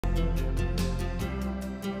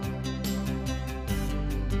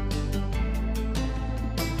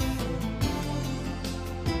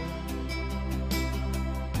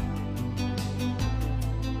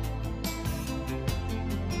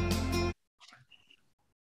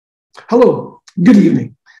Hello, good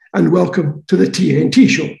evening, and welcome to the TNT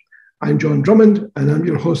Show. I'm John Drummond, and I'm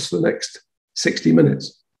your host for the next 60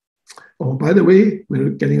 minutes. Oh, by the way,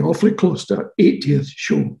 we're getting awfully close to our 80th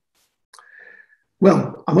show.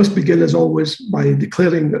 Well, I must begin, as always, by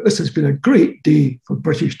declaring that this has been a great day for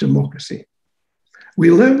British democracy. We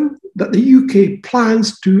learn that the UK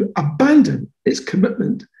plans to abandon its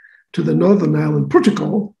commitment to the Northern Ireland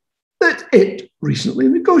Protocol that it recently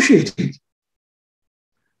negotiated.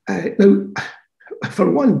 Now,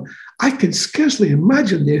 for one, I can scarcely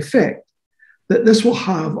imagine the effect that this will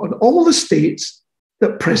have on all the states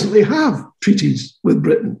that presently have treaties with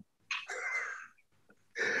Britain.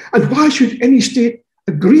 And why should any state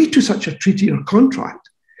agree to such a treaty or contract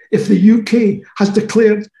if the UK has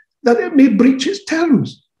declared that it may breach its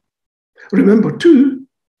terms? Remember, too,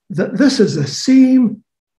 that this is the same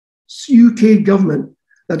UK government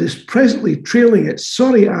that is presently trailing its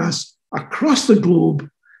sorry ass across the globe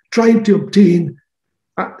trying to obtain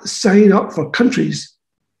sign up for countries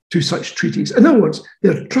to such treaties. In other words,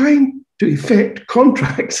 they're trying to effect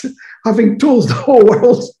contracts, having told the whole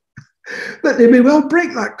world that they may well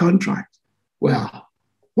break that contract. Well,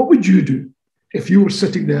 what would you do if you were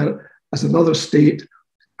sitting there as another state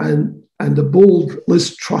and the bold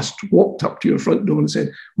Liz Truss walked up to your front door and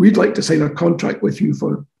said, we'd like to sign a contract with you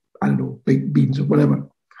for, I don't know, baked beans or whatever,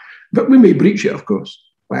 but we may breach it, of course.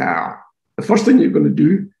 Well, the first thing you're going to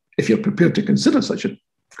do, if you're prepared to consider such a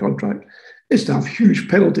contract, is to have huge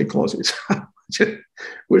penalty clauses,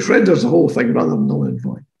 which renders the whole thing rather null and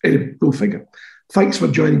void. Anyway, go figure. Thanks for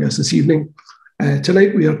joining us this evening.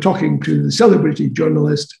 Tonight we are talking to the celebrated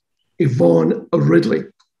journalist Yvonne Ridley.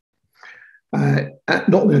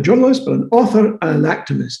 Not only a journalist, but an author and an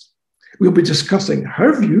activist. We'll be discussing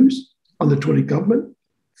her views on the Tory government,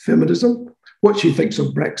 feminism, what she thinks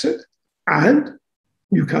of Brexit, and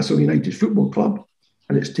Newcastle United Football Club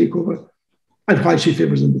and its takeover, and why she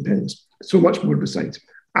favours independence. So much more besides.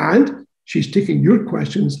 And she's taking your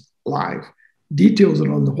questions live. Details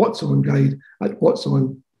are on the What's On guide at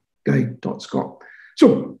whatsonguide.com.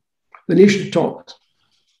 So, the nation talks.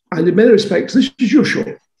 And in many respects, this is your show.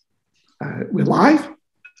 We're live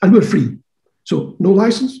and we're free. So, no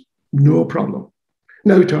license, no problem.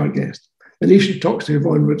 Now to our guest. The nation talks to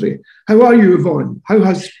Yvonne Ridley. How are you, Yvonne? How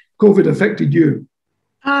has COVID affected you?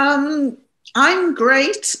 I'm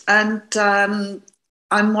great, and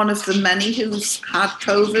I'm one of the many who's had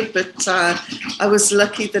COVID, but I was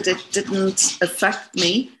lucky that it didn't affect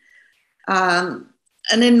me. And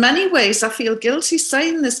in many ways, I feel guilty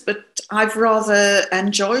saying this, but I've rather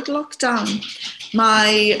enjoyed lockdown.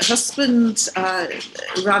 My husband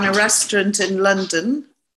ran a restaurant in London,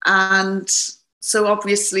 and so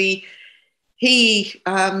obviously he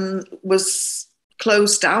was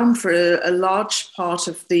closed down for a large part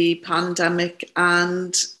of the pandemic,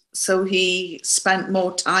 and so he spent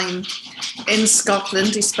more time in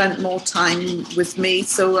Scotland. He spent more time with me,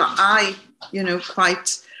 so I,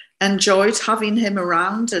 quite enjoyed having him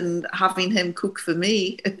around and having him cook for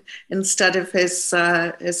me instead of his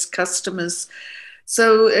customers.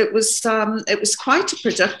 So it was quite a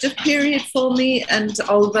productive period for me, and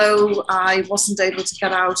although I wasn't able to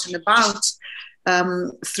get out and about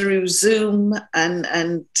through Zoom and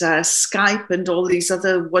Skype and all these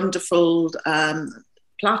other wonderful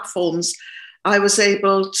platforms, I was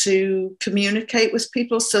able to communicate with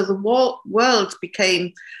people. So the world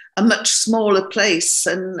became a much smaller place,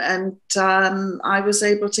 and I was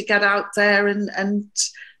able to get out there and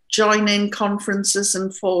join in conferences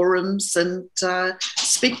and forums and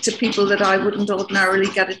speak to people that I wouldn't ordinarily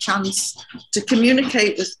get a chance to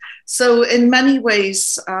communicate with. So in many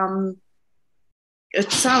ways, it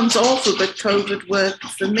sounds awful, but COVID worked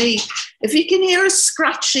for me. If you can hear a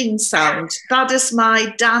scratching sound, that is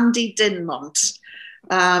my Dandy Dinmont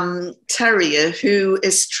terrier who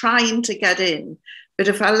is trying to get in. But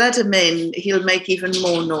if I let him in, he'll make even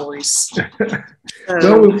more noise.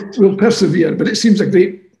 Well, we'll persevere, but it seems a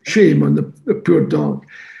great shame on the poor dog.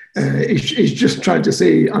 He's just trying to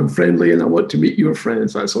say, I'm friendly and I want to meet your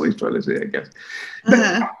friends. That's all he's trying to say, I guess.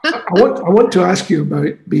 But I want to ask you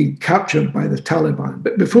about being captured by the Taliban.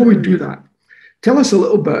 But before we do that, tell us a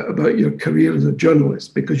little bit about your career as a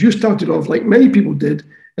journalist, because you started off, like many people did,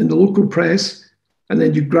 in the local press, and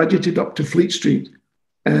then you graduated up to Fleet Street.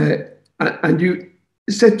 And you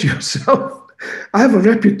said to yourself, I have a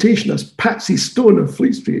reputation as Patsy Stone of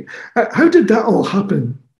Fleet Street. How did that all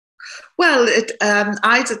happen? Well,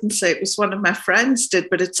 I didn't say it, was one of my friends did,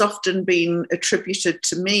 but it's often been attributed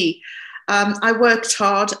to me. I worked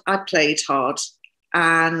hard, I played hard,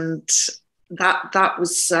 and that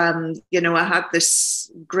was, I had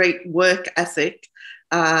this great work ethic,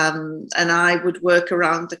 and I would work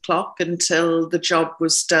around the clock until the job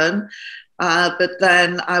was done. But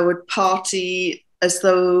then I would party as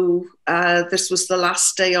though this was the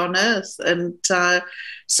last day on earth. And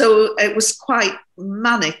so it was quite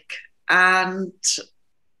manic and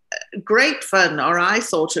great fun, or I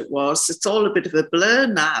thought it was. It's all a bit of a blur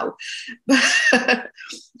now.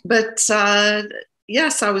 But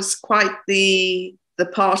yes, I was quite the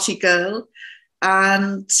party girl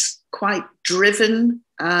and quite driven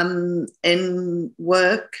in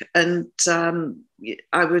work. And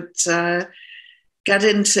I would get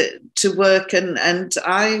into work and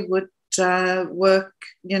I would work,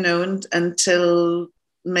 until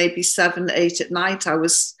maybe 7, 8 at night. I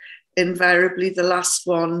was invariably the last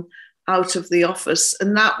one out of the office.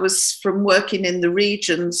 And that was from working in the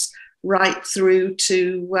regions right through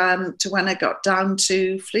to when I got down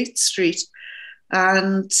to Fleet Street.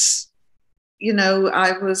 And,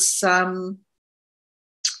 I was,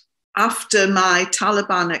 after my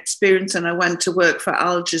Taliban experience and I went to work for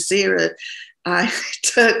Al Jazeera, I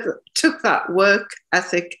took that work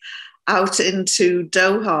ethic out into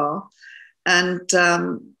Doha, and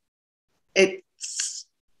it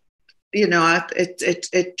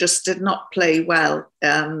just did not play well.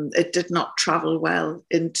 It did not travel well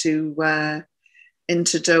into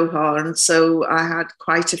Doha, and so I had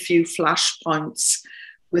quite a few flashpoints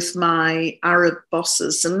with my Arab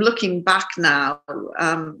bosses. And looking back now,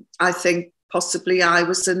 I think possibly I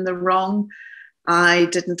was in the wrong. I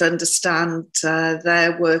didn't understand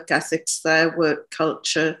their work ethics, their work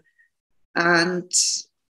culture, and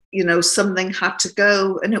something had to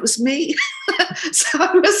go, and it was me. So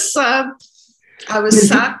I was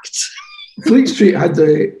sacked. Fleet Street had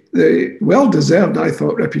the well-deserved, I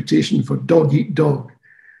thought, reputation for dog eat dog.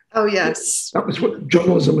 Oh yes, that was what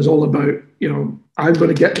journalism was all about. I'm going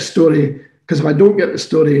to get the story, because if I don't get the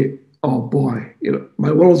story, oh boy,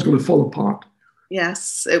 my world's going to fall apart.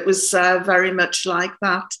 Yes, it was very much like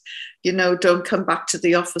that. Don't come back to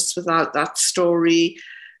the office without that story.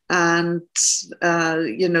 And, some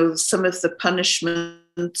of the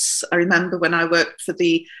punishments. I remember when I worked for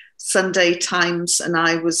the Sunday Times and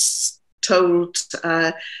I was told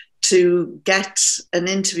to get an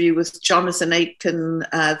interview with Jonathan Aitken,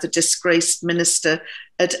 the disgraced minister,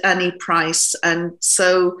 at any price. And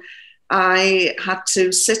so I had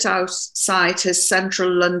to sit outside his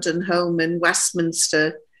central London home in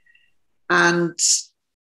Westminster and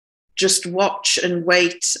just watch and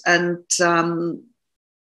wait. And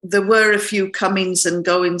there were a few comings and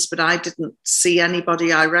goings, but I didn't see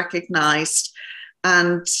anybody I recognised.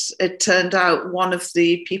 And it turned out one of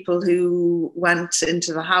the people who went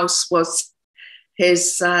into the house was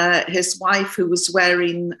his wife, who was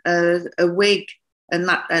wearing a wig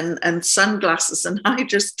and sunglasses, and I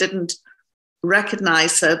just didn't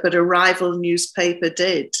recognise her, but a rival newspaper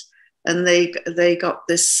did, and they got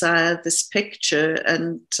this picture,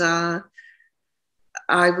 and I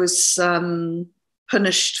was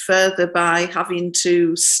punished further by having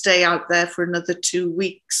to stay out there for another 2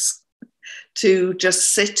 weeks to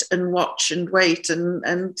just sit and watch and wait,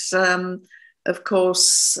 and of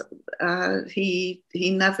course he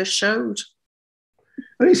never showed.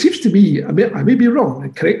 And it seems to me, I may be wrong,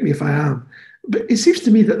 and correct me if I am, but it seems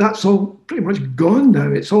to me that that's all pretty much gone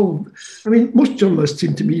now. It's all, most journalists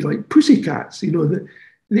seem to me like pussycats. The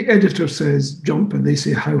editor says jump and they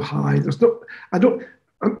say how high.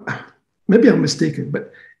 Maybe I'm mistaken,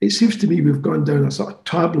 but it seems to me we've gone down a sort of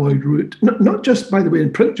tabloid route, not just, by the way,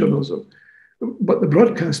 in print journalism, but the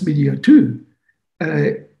broadcast media too.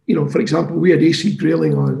 For example, we had AC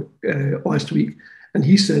Grayling on last week, and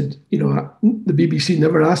he said, the BBC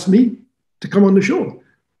never asked me to come on the show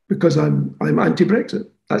because I'm anti-Brexit.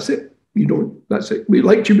 That's it. That's it. We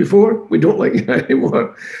liked you before. We don't like you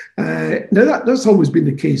anymore. Now that's always been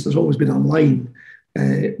the case. There's always been a line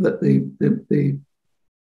that the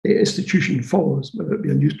institution follows, whether it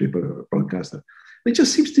be a newspaper or a broadcaster. It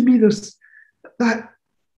just seems to me there's that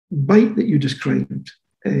bite that you described.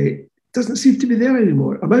 Doesn't seem to be there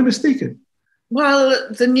anymore. Am I mistaken? Well,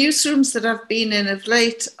 the newsrooms that I've been in of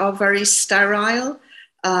late are very sterile.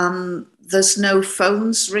 There's no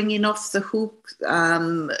phones ringing off the hook.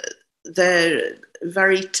 They're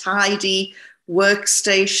very tidy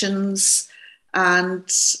workstations, and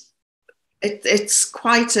it's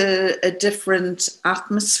quite a different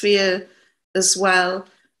atmosphere as well.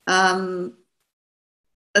 And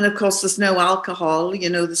of course, there's no alcohol.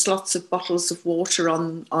 There's lots of bottles of water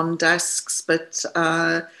on desks, but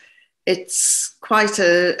it's quite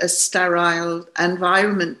a sterile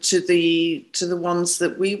environment to the ones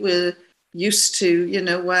that we were used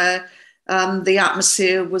to, where the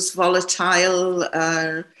atmosphere was volatile.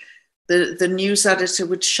 the news editor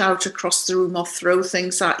would shout across the room or throw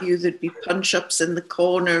things at you. There'd be punch-ups in the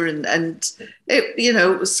corner, and it, you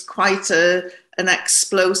know, it was quite an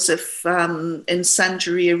explosive,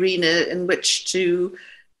 incendiary arena in which to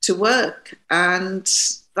work, and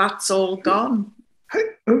that's all gone. How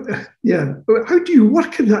do you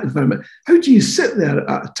work in that environment? How do you sit there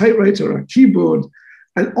at a typewriter or a keyboard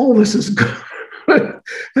and all this is going?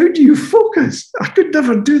 How do you focus? I could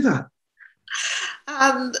never do that.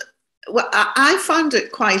 Well, I found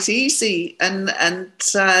it quite easy, and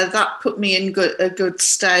that put me in a good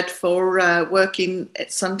stead for working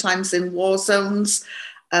sometimes in war zones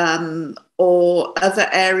or other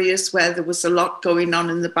areas where there was a lot going on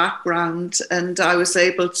in the background, and I was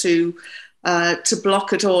able to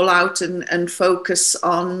block it all out and focus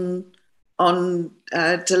on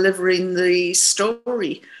delivering the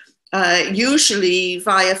story. Usually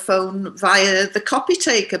via phone, via the copy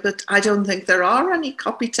taker, but I don't think there are any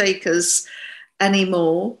copy takers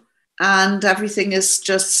anymore, and everything is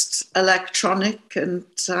just electronic. And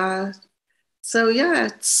so,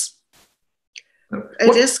 yeah,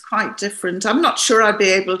 it is quite different. I'm not sure I'd be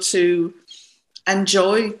able to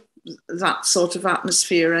enjoy that sort of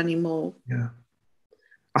atmosphere anymore. Yeah,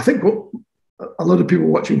 I think what a lot of people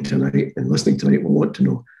watching tonight and listening tonight will want to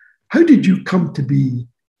know: how did you come to be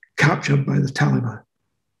captured by the Taliban?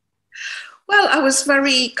 Well, I was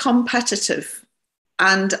very competitive,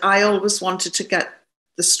 and I always wanted to get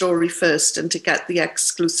the story first and to get the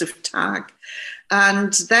exclusive tag.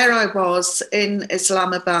 And there I was in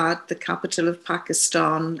Islamabad, the capital of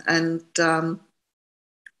Pakistan, and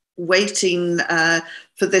waiting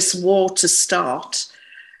for this war to start.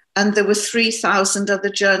 And there were 3,000 other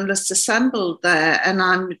journalists assembled there, and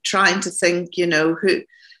I'm trying to think, you know,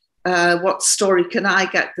 what story can I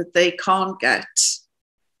get that they can't get?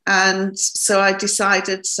 And so I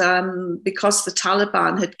decided, because the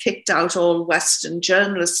Taliban had kicked out all Western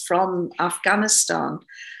journalists from Afghanistan,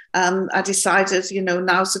 I decided, you know,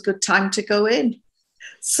 now's a good time to go in.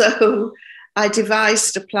 So I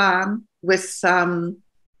devised a plan with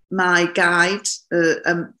my guide,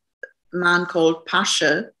 a man called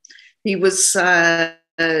Pasha. He was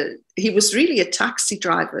really a taxi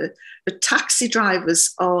driver. But taxi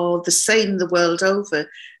drivers are the same the world over.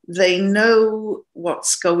 They know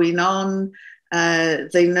what's going on.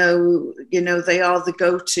 They know, you know, they are the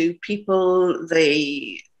go-to people.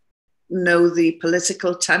 They know the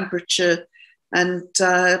political temperature. And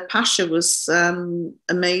Pasha was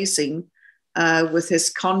amazing with his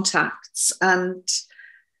contacts. And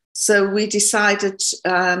so we decided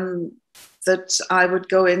that I would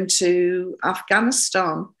go into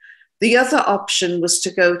Afghanistan. The other option was to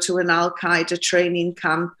go to an Al-Qaeda training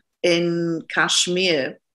camp in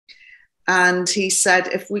Kashmir. And he said,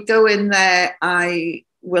 if we go in there, I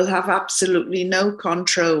will have absolutely no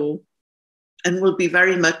control and will be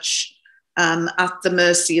very much at the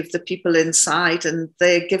mercy of the people inside. And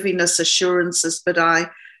they're giving us assurances, but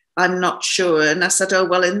I'm not sure. And I said, oh,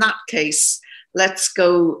 well, in that case, let's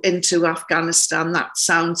go into Afghanistan. That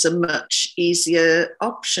sounds a much easier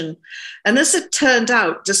option. And as it turned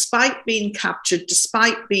out, despite being captured,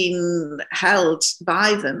 despite being held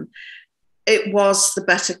by them, it was the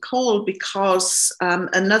better call, because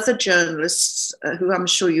another journalist, who I'm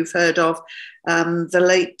sure you've heard of, the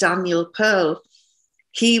late Daniel Pearl,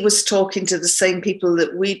 he was talking to the same people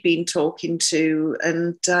that we'd been talking to,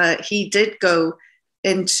 and he did go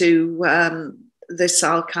into this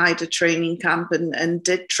Al-Qaeda training camp and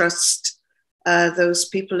did trust those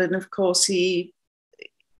people. And of course, he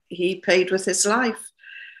paid with his life.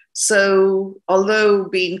 So although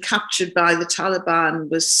being captured by the Taliban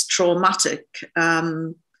was traumatic,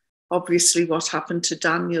 obviously what happened to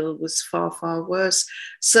Daniel was far, far worse.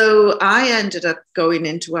 So I ended up going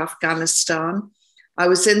into Afghanistan. I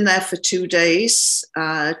was in there for 2 days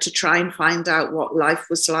to try and find out what life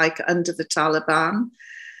was like under the Taliban.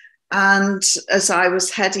 And as I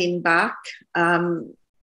was heading back,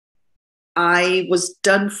 I was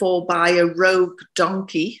done for by a rogue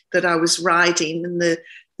donkey that I was riding, and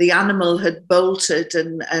the animal had bolted,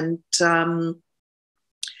 and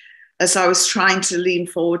as I was trying to lean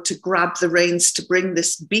forward to grab the reins to bring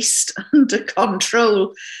this beast under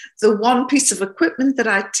control, the one piece of equipment that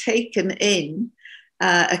I'd taken in,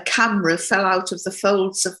 a camera, fell out of the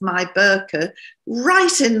folds of my burqa,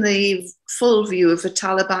 right in the full view of a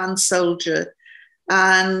Taliban soldier.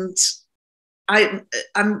 And I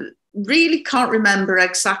really can't remember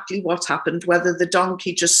exactly what happened, whether the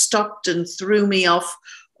donkey just stopped and threw me off,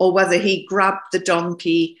 or whether he grabbed the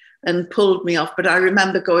donkey and pulled me off. But I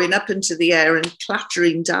remember going up into the air and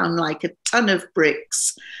clattering down like a ton of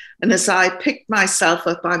bricks. And as I picked myself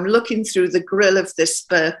up, I'm looking through the grill of this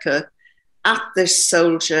burqa, at this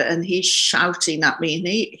soldier, and he's shouting at me, and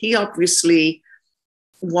he obviously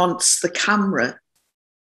wants the camera.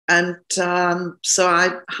 And so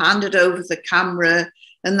I handed over the camera,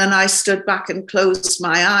 and then I stood back and closed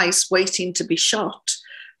my eyes, waiting to be shot,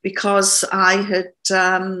 because I had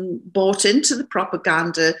bought into the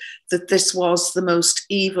propaganda that this was the most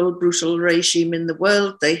evil, brutal regime in the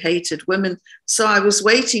world. They hated women. So I was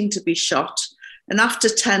waiting to be shot. And after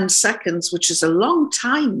 10 seconds, which is a long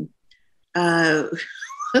time,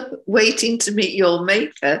 waiting to meet your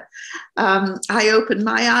maker, I opened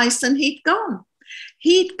my eyes and he'd gone.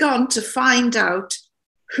 He'd gone to find out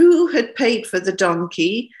who had paid for the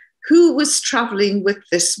donkey, who was traveling with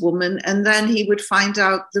this woman, and then he would find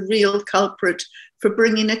out the real culprit for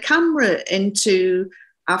bringing a camera into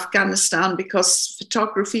Afghanistan, because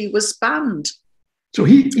photography was banned. So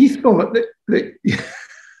he thought that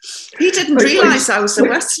he didn't realise I was a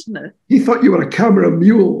Westerner. He thought you were a camera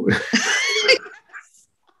mule.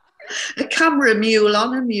 A camera mule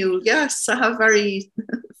on a mule, yes. Very,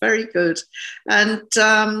 very good. And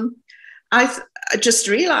I just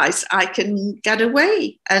realised I can get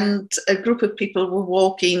away. And a group of people were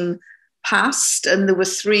walking past, and there were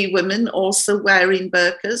 3 women also wearing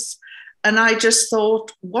burqas. And I just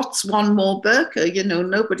thought, what's one more burqa? You know,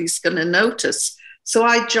 nobody's going to notice. So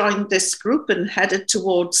I joined this group and headed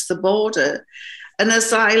towards the border. And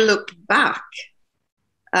as I looked back,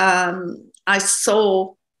 I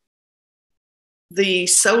saw the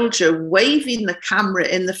soldier waving the camera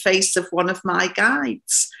in the face of one of my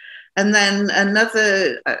guides. And then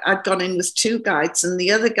I'd gone in with 2 guides, and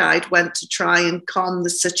the other guide went to try and calm the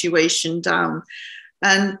situation down.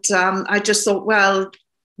 And I just thought, well,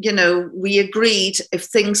 you know, we agreed if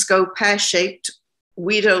things go pear-shaped,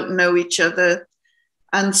 we don't know each other.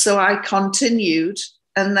 And so I continued.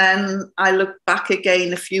 And then I looked back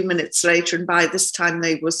again a few minutes later, and by this time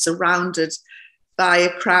they were surrounded by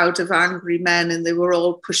a crowd of angry men, and they were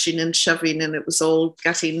all pushing and shoving, and it was all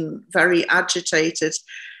getting very agitated.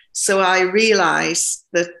 So I realized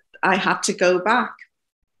that I had to go back,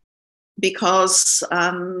 because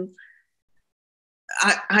I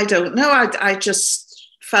don't know, I just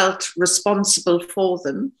felt responsible for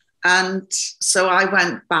them. And so I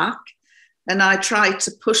went back, and I tried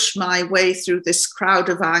to push my way through this crowd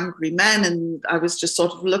of angry men, and I was just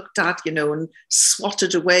sort of looked at, you know, and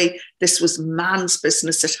swatted away. This was man's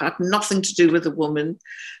business. It had nothing to do with a woman.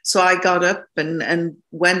 So I got up and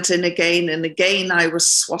went in again, and again I was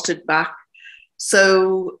swatted back.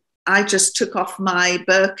 So I just took off my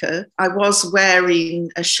burqa. I was wearing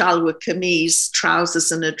a shalwar kameez,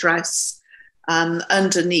 trousers and a dress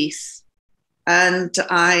underneath. And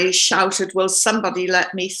I shouted, well, somebody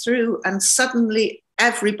let me through. And suddenly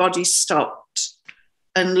everybody stopped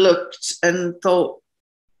and looked and thought,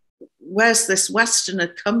 where's this Westerner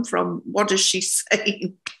come from? What is she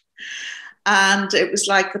saying? And it was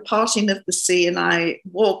like the parting of the sea. And I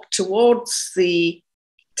walked towards the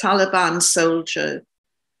Taliban soldier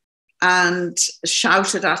and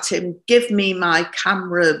shouted at him, give me my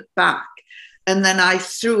camera back. And then I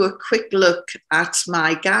threw a quick look at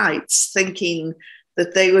my guides, thinking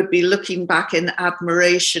that they would be looking back in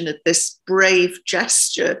admiration at this brave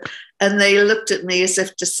gesture. And they looked at me as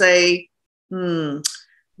if to say,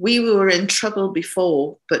 we were in trouble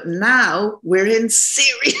before, but now we're in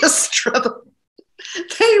serious trouble.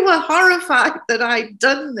 They were horrified that I'd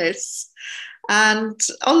done this. And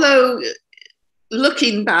although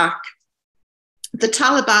looking back, the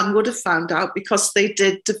Taliban would have found out, because they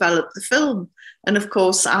did develop the film. And of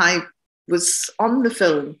course, I was on the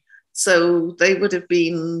film. So they would have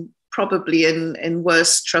been probably in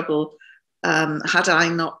worse trouble had I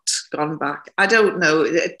not gone back. I don't know.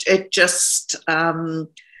 It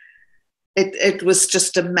was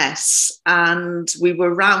just a mess. And we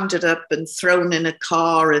were rounded up and thrown in a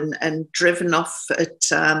car and driven off at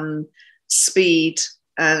speed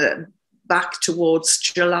back towards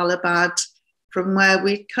Jalalabad, from where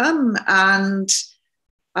we'd come. And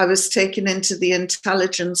I was taken into the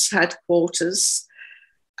intelligence headquarters,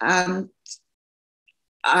 and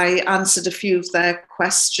I answered a few of their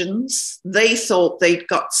questions. They thought they'd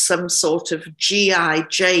got some sort of G.I.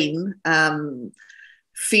 Jane,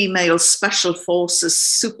 female special forces,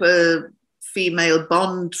 super female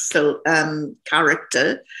Bond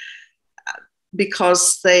character,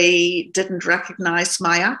 because they didn't recognize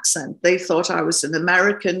my accent. They thought I was an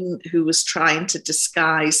American who was trying to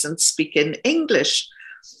disguise and speak in English.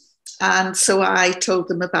 And so I told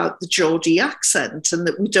them about the Geordie accent and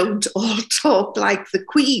that we don't all talk like the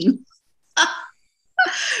Queen.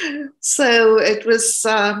 So it was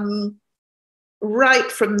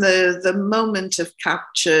right from the moment of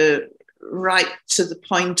capture, right to the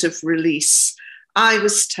point of release, I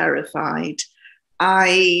was terrified.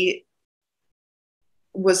 I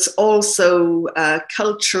was also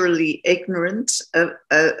culturally ignorant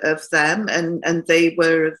of them, and they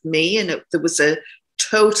were of me, and there was a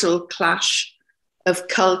total clash of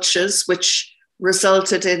cultures, which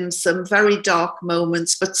resulted in some very dark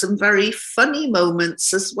moments, but some very funny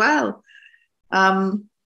moments as well. Could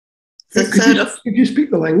you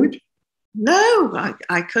speak the language? No,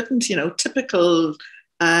 I couldn't. Typical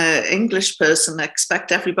English person,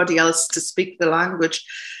 expect everybody else to speak the language.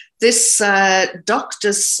 This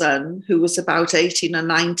doctor's son, who was about 18 or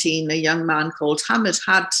 19, a young man called Hamid,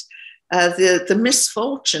 had the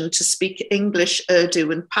misfortune to speak English,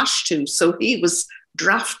 Urdu, and Pashto. So he was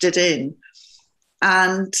drafted in.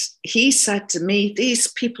 And he said to me, these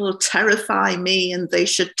people terrify me and they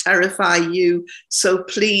should terrify you. So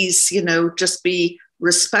please, just be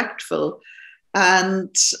respectful.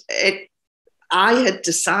 And I had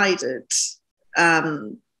decided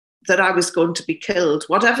that I was going to be killed.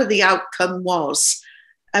 Whatever the outcome was,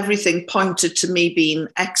 everything pointed to me being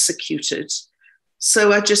executed.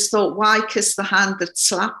 So I just thought, why kiss the hand that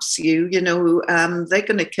slaps you? They're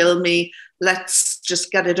going to kill me. Let's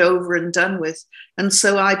just get it over and done with. And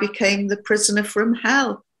so I became the prisoner from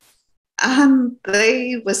hell. And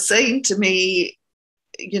they were saying to me,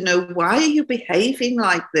 why are you behaving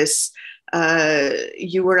like this?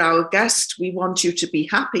 You were our guest. We want you to be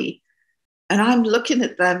happy. And I'm looking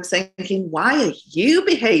at them thinking, why are you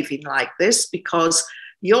behaving like this? Because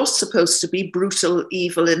you're supposed to be brutal,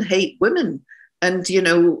 evil, and hate women. And,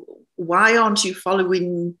 why aren't you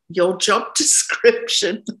following your job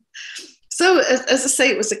description? So, as I say,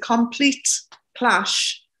 it was a complete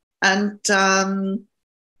clash. And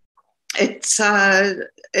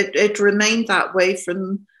it remained that way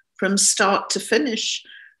from start to finish.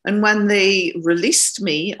 And when they released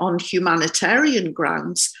me on humanitarian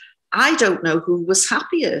grounds, I don't know who was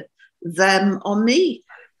happier, them or me.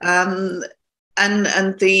 And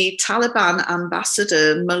the Taliban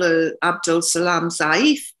ambassador, Mullah Abdul Salam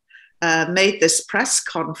Zaif, made this press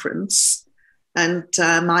conference. And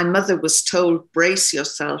my mother was told, brace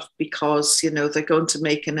yourself, because, they're going to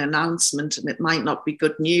make an announcement and it might not be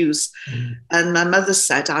good news. Mm. And my mother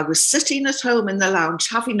said, I was sitting at home in the lounge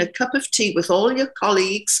having a cup of tea with all your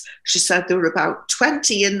colleagues. She said there were about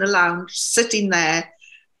 20 in the lounge sitting there.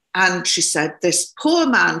 And she said, this poor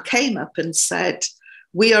man came up and said,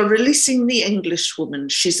 we are releasing the English woman.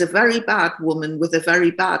 She's a very bad woman with a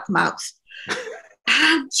very bad mouth.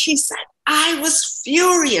 And she said, I was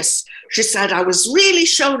furious. She said, I was really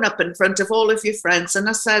shown up in front of all of your friends. And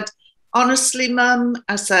I said, honestly, Mum,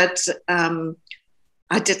 I said,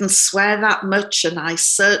 I didn't swear that much. And I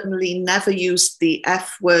certainly never used the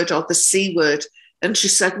F word or the C word. And she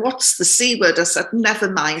said, what's the C word? I said,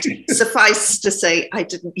 never mind. Suffice to say, I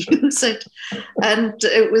didn't use it. And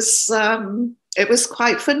it was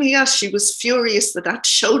quite funny. Yes, she was furious that I'd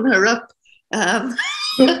shown her up.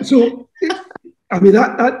 So, I mean,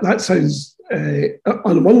 that sounds,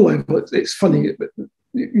 on one level, it's funny,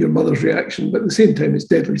 your mother's reaction, but at the same time, it's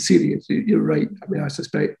deadly serious. You're right. I mean, I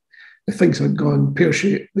suspect if things had gone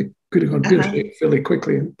pear-shaped, they could have gone pear-shaped fairly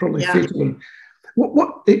quickly and probably fatally.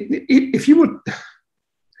 What if you were...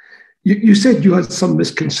 You said you had some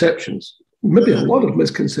misconceptions, maybe a lot of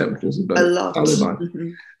misconceptions about Taliban.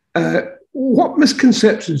 Mm-hmm. What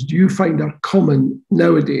misconceptions do you find are common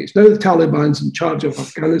nowadays? Now the Taliban's in charge of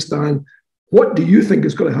Afghanistan, what do you think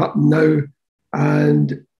is going to happen now,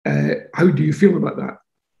 and how do you feel about that?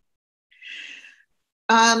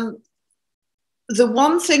 The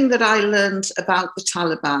one thing that I learned about the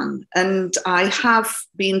Taliban, and I have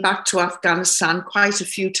been back to Afghanistan quite a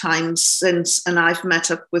few times since, and I've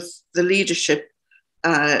met up with the leadership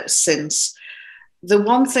since. The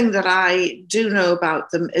one thing that I do know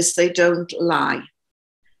about them is they don't lie.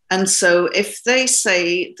 And so if they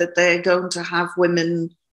say that they're going to have women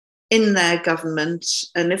in their government,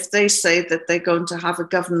 and if they say that they're going to have a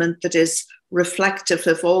government that is reflective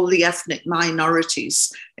of all the ethnic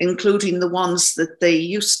minorities, including the ones that they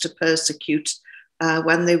used to persecute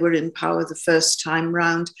when they were in power the first time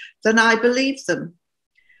round, then I believe them.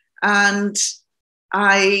 And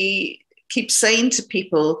I keep saying to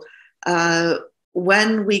people,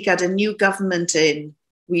 when we get a new government in,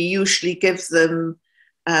 we usually give them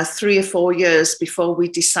 3 or 4 years before we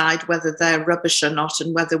decide whether they're rubbish or not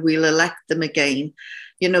and whether we'll elect them again.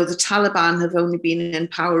 The Taliban have only been in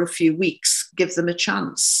power a few weeks. Give them a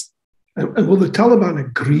chance. And will the Taliban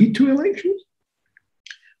agree to elections?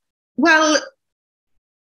 Well,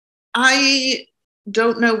 I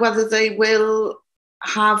don't know whether they will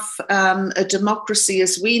have a democracy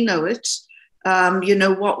as we know it.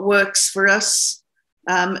 What works for us,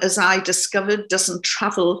 as I discovered, doesn't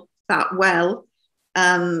travel that well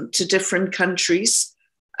to different countries.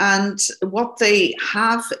 And what they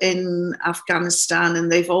have in Afghanistan,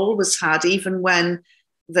 and they've always had, even when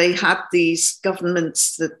they had these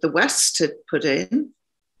governments that the West had put in,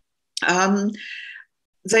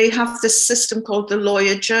 they have this system called the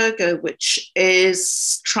Lawyer Jirga, which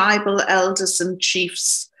is tribal elders and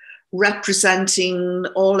chiefs representing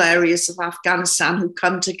all areas of Afghanistan who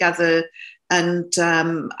come together and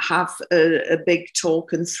have a big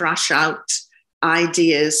talk and thrash out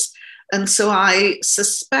ideas. And so I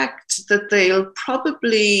suspect that they'll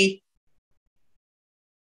probably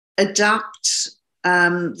adapt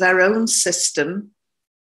their own system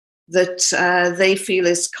that they feel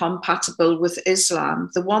is compatible with Islam.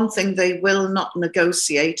 The one thing they will not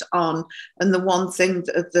negotiate on, and the one thing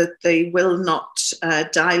that they will not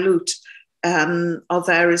dilute, are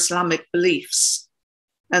their Islamic beliefs.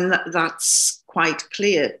 And that's quite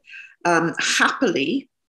clear. Happily,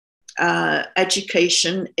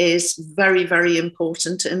 education is very, very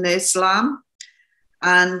important in Islam.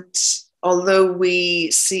 And although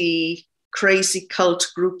we see crazy cult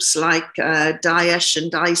groups like Daesh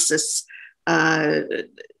and ISIS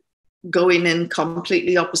going in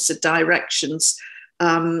completely opposite directions,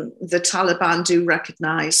 the Taliban do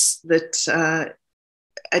recognize that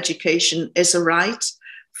education is a right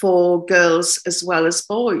for girls as well as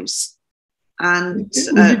boys. And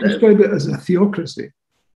would you describe it as a theocracy?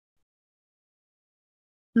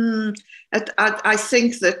 I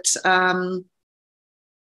think that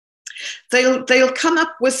they'll come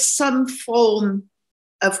up with some form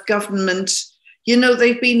of government.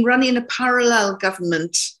 They've been running a parallel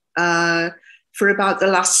government for about the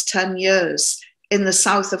last 10 years in the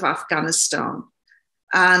south of Afghanistan.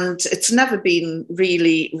 And it's never been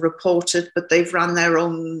really reported, but they've run their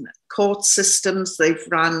own court systems, they've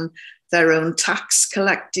run their own tax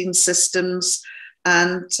collecting systems,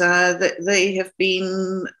 and they have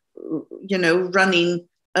been, running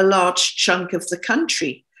a large chunk of the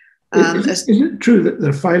country. Is it true that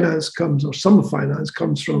their finance comes, or some finance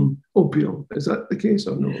comes from opium? Is that the case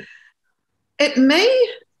or no? It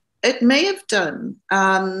may have done,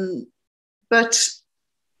 but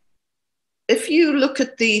if you look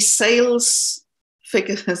at the sales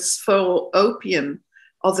figures for opium,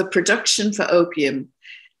 or the production for opium,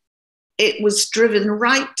 it was driven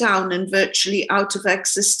right down and virtually out of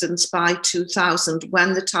existence by 2000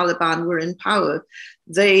 when the Taliban were in power.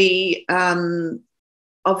 They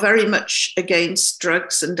are very much against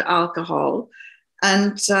drugs and alcohol,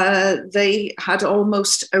 and they had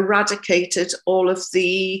almost eradicated all of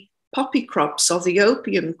the poppy crops or the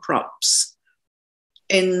opium crops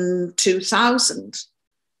in 2000.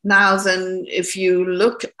 Now then, if you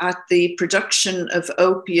look at the production of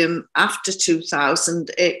opium after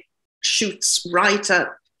 2000, it shoots right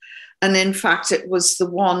up. And in fact, it was the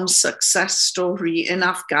one success story in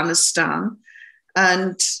Afghanistan.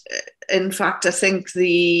 And in fact, I think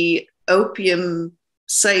the opium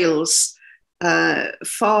sales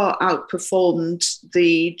far outperformed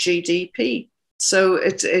the GDP. So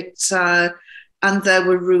and there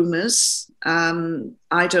were rumors,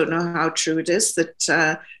 I don't know how true it is,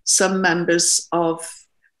 that some members of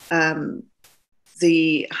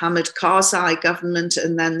the Hamid Karzai government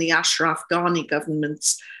and then the Ashraf Ghani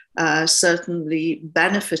governments certainly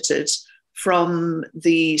benefited from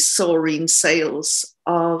the soaring sales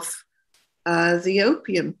of the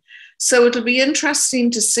opium. So it'll be interesting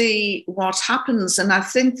to see what happens. And I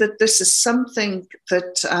think that this is something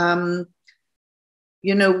that,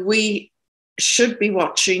 we should be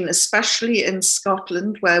watching, especially in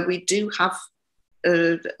Scotland, where we do have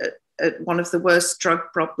one of the worst drug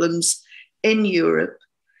problems in Europe.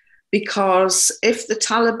 Because if the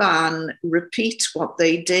Taliban repeat what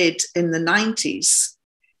they did in the 90s,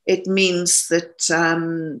 it means that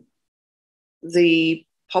the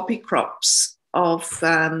poppy crops of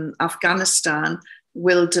Afghanistan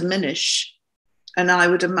will diminish. And I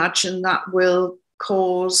would imagine that will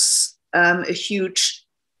cause a huge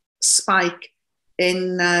spike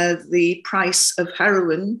in the price of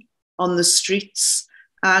heroin on the streets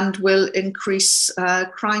and will increase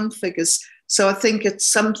crime figures. So I think it's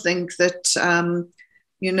something that,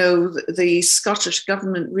 the Scottish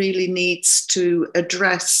government really needs to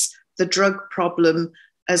address the drug problem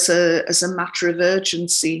as a matter of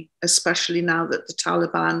urgency, especially now that the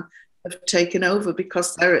Taliban have taken over,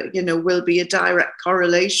 because there, will be a direct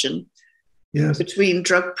correlation between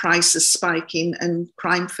drug prices spiking and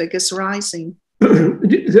crime figures rising.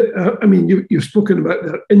 I mean, you've spoken about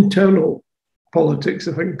their internal politics,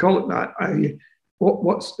 if I can call it that.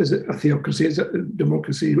 Is it a theocracy? Is it a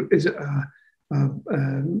democracy? Is it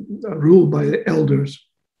rule by the elders.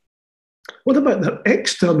 What about their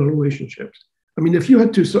external relationships? I mean, if you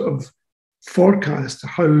had to sort of forecast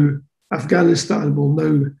how Afghanistan will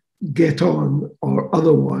now get on or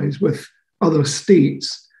otherwise with other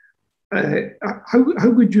states, how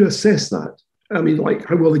would you assess that? I mean, like,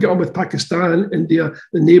 how will they get on with Pakistan, India,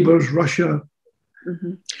 the neighbours, Russia?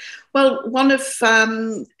 Mm-hmm. Well, one of,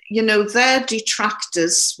 their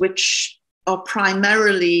detractors, which are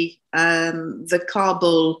primarily the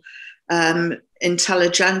Kabul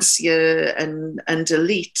intelligentsia and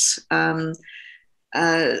elite,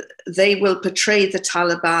 they will portray the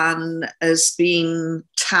Taliban as being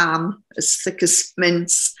tam, as thick as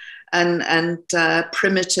mince, and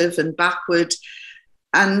primitive and backward.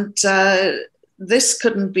 And this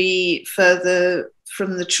couldn't be further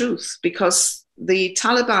from the truth, because the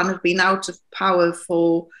Taliban have been out of power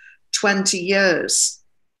for 20 years.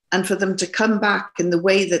 And for them to come back in the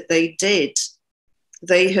way that they did,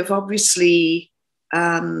 they have obviously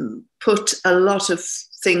put a lot of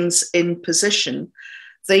things in position.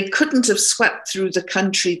 They couldn't have swept through the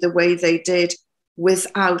country the way they did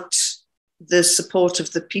without the support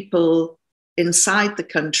of the people inside the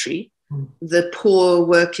country. The poor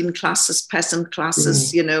working classes, peasant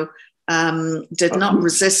classes, did not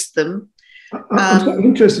resist them. I'm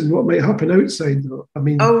interested in what might happen outside, though. I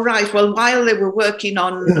mean, oh, right. Well, while they were working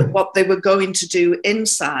on what they were going to do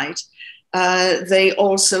inside, they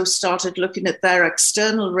also started looking at their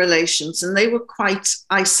external relations, and they were quite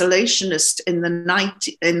isolationist in the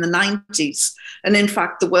 90s. And in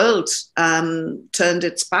fact, the world turned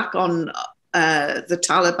its back on the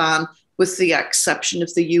Taliban, with the exception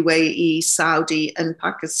of the UAE, Saudi, and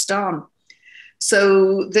Pakistan.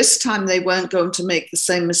 So this time they weren't going to make the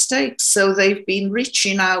same mistakes. So they've been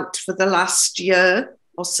reaching out for the last year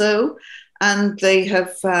or so, and they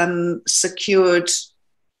have secured,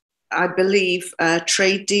 I believe,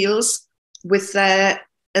 trade deals with their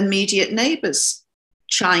immediate neighbors,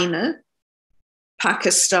 China,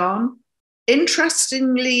 Pakistan,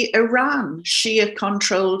 interestingly, Iran,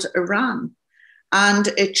 Shia-controlled Iran. And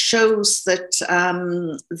it shows that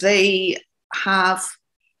they have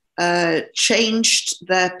changed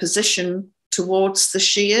their position towards the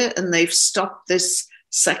Shia, and they've stopped this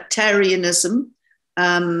sectarianism,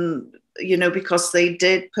 because they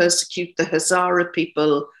did persecute the Hazara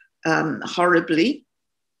people horribly.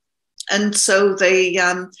 And so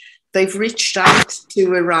they've reached out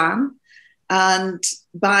to Iran, and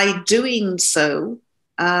by doing so,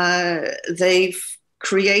 they've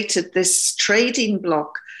created this trading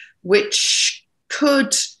bloc, which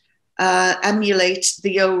could emulate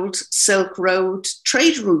the old Silk Road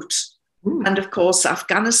trade route. Ooh. And of course,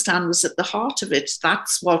 Afghanistan was at the heart of it.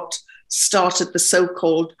 That's what started the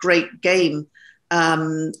so-called Great Game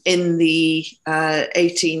in the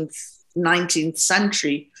 18th, 19th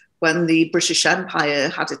century, when the British Empire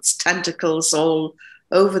had its tentacles all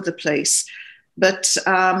over the place. But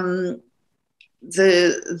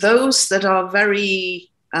those that are very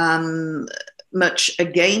much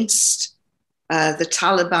against the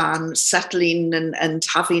Taliban settling and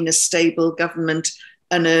having a stable government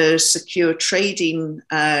and a secure trading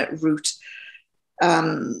route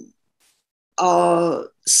are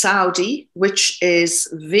Saudi, which is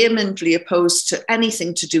vehemently opposed to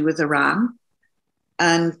anything to do with Iran,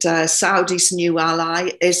 and Saudi's new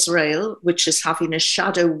ally, Israel, which is having a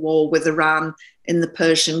shadow war with Iran in the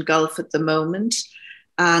Persian Gulf at the moment,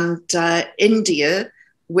 and India,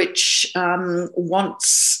 which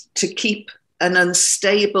wants to keep an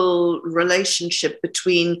unstable relationship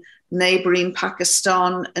between neighboring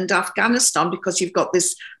Pakistan and Afghanistan, because you've got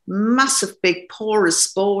this massive, big,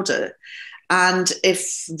 porous border. And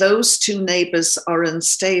if those two neighbors are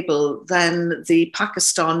unstable, then the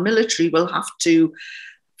Pakistan military will have to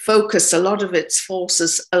focus a lot of its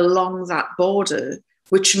forces along that border,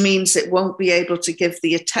 which means it won't be able to give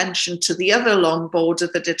the attention to the other long border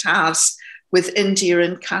that it has with India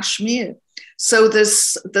and Kashmir. So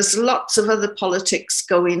there's lots of other politics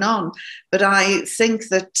going on, but I think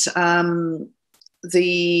that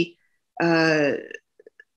the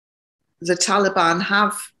Taliban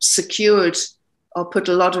have secured or put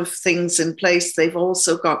a lot of things in place. They've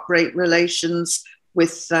also got great relations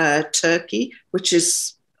with Turkey, which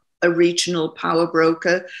is a regional power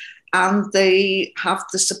broker, and they have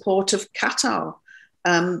the support of Qatar,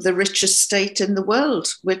 the richest state in the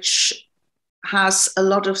world, which has a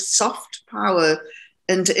lot of soft power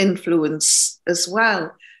and influence as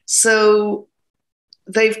well. So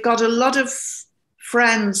they've got a lot of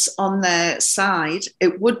friends on their side.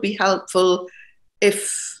 It would be helpful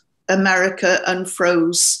if America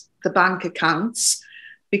unfroze the bank accounts,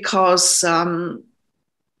 because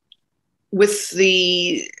with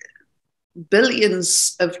the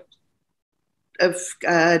billions of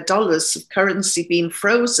dollars of currency being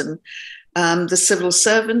frozen, the civil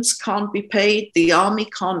servants can't be paid, the army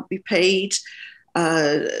can't be paid,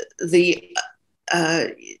 even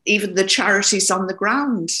the charities on the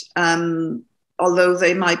ground, although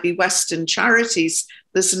they might be Western charities,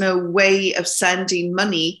 there's no way of sending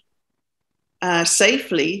money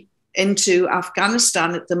safely into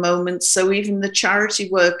Afghanistan at the moment. So even the charity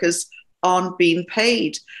workers aren't being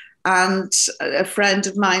paid. And a friend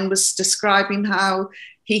of mine was describing how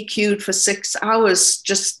he queued for 6 hours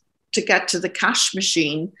just to get to the cash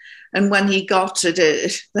machine. And when he got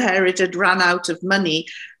it had run out of money.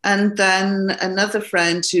 And then another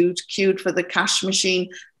friend who'd queued for the cash machine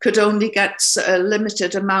could only get a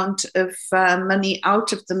limited amount of money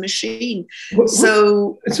out of the machine.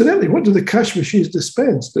 Incidentally, what do the cash machines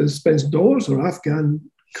dispense? Do they dispense dollars or Afghan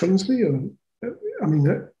currency? Or, I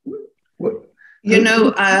mean, what?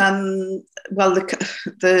 Well,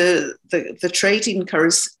 the trading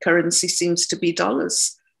currency seems to be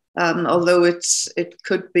dollars. Although it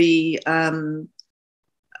could be,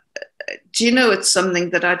 it's something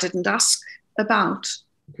that I didn't ask about.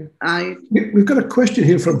 Okay. We've got a question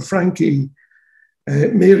here from Frankie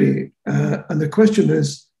Mary, and the question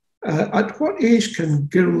is, at what age can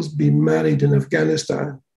girls be married in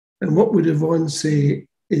Afghanistan? And what would Yvonne say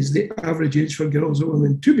is the average age for girls or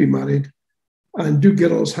women to be married? And do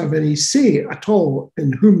girls have any say at all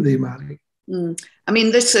in whom they marry? I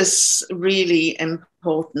mean, this is really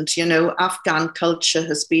important. Afghan culture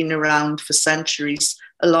has been around for centuries,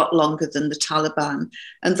 a lot longer than the Taliban.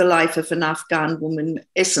 And the life of an Afghan woman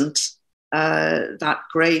isn't that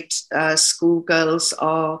great. Schoolgirls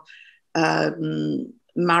are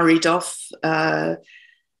married off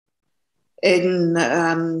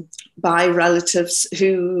by relatives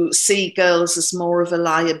who see girls as more of a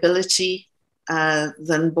liability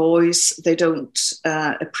than boys. They don't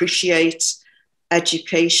appreciate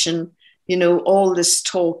education. All this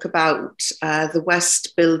talk about the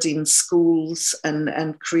West building schools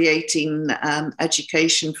and creating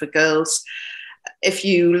education for girls. If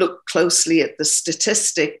you look closely at the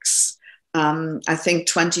statistics, I think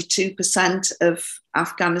 22% of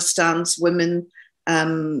Afghanistan's women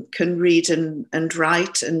can read and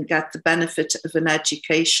write and get the benefit of an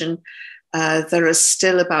education. There are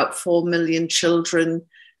still about 4 million children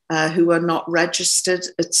who are not registered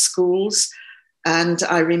at schools. And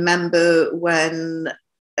I remember when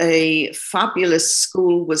a fabulous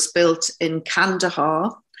school was built in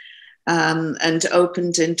Kandahar and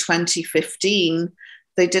opened in 2015,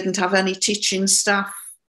 they didn't have any teaching staff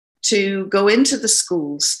to go into the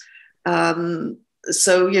schools.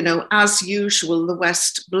 So, as usual, the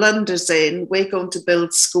West blunders in, we're going to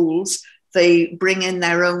build schools. They bring in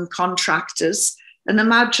their own contractors. And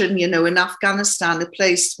imagine, in Afghanistan, a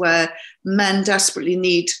place where men desperately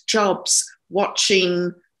need jobs,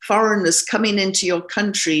 watching foreigners coming into your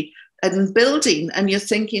country and building, and you're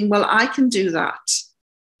thinking, well, I can do that.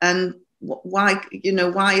 And why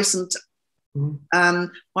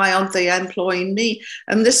aren't they employing me?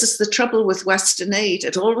 And this is the trouble with Western aid.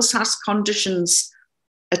 It always has conditions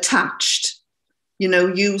attached.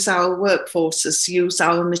 Use our workforces, use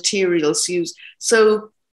our materials,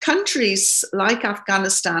 so countries like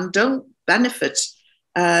Afghanistan don't benefit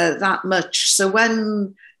that much. So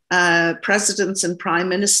when presidents and prime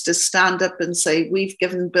ministers stand up and say, we've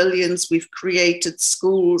given billions, we've created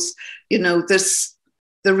schools,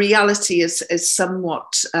 the reality is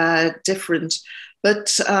somewhat different.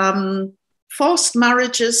 But forced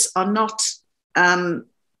marriages are not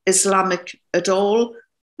Islamic at all,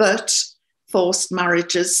 but forced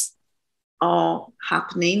marriages are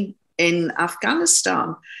happening in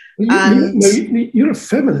Afghanistan. You're a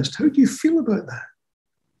feminist. How do you feel about that?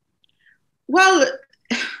 Well,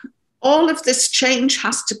 all of this change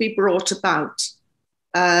has to be brought about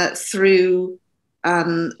through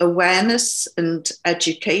awareness and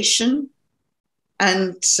education.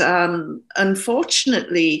 And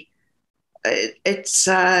unfortunately, it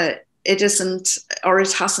isn't, or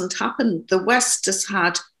it hasn't happened. The West has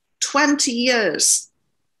had 20 years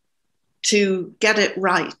to get it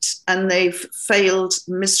right, and they've failed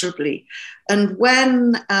miserably. And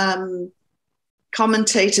when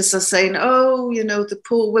commentators are saying, the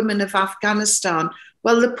poor women of Afghanistan,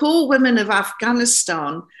 well, the poor women of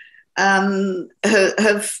Afghanistan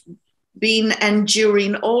have been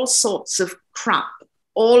enduring all sorts of crap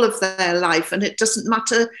all of their life, and it doesn't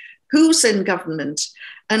matter who's in government.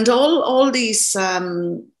 And all these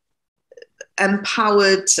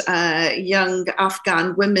empowered young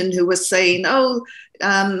Afghan women who were saying, oh,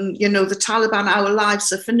 the Taliban, our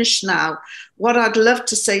lives are finished now. What I'd love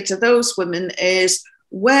to say to those women is,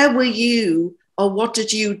 where were you, or what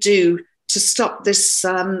did you do to stop this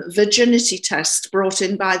virginity test brought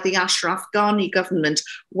in by the Ashraf Ghani government?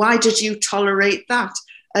 Why did you tolerate that?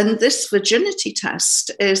 And this virginity test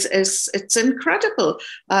it's incredible.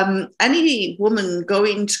 Any woman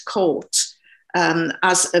going to court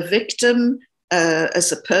as a victim,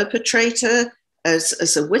 as a perpetrator,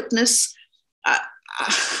 as a witness,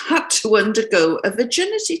 had to undergo a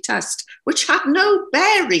virginity test, which had no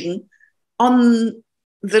bearing on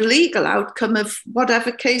the legal outcome of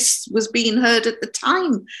whatever case was being heard at the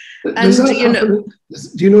time. And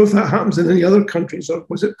do you know if that happens in any other countries, or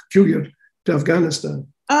was it peculiar to Afghanistan?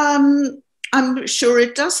 I'm sure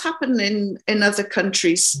it does happen in other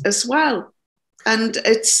countries as well, and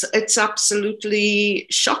it's absolutely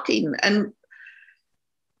shocking. And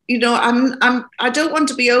I don't want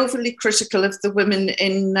to be overly critical of the women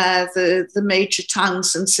in the major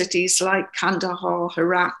towns and cities like Kandahar,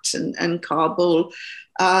 Herat, and Kabul,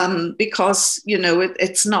 because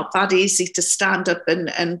it's not that easy to stand up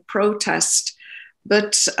and protest.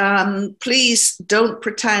 But please don't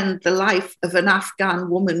pretend the life of an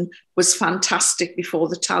Afghan woman was fantastic before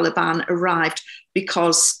the Taliban arrived,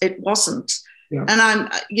 because it wasn't. Yeah.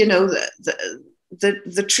 And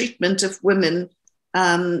the treatment of women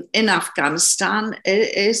in Afghanistan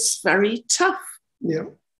is very tough. Yeah.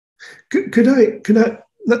 Could I?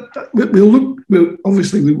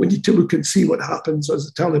 Obviously we need to look and see what happens as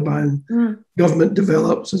the Taliban government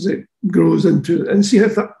develops, as it grows into, and see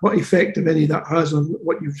what effect, if any, that has on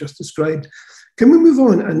what you've just described. Can we move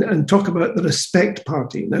on and talk about the Respect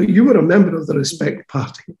Party? Now, you were a member of the Respect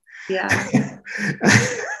Party. Yeah.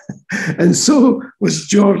 And so was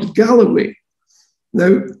George Galloway.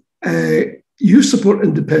 Now, you support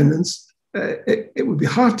independence. It would be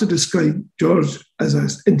hard to describe George as an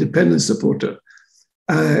independence supporter.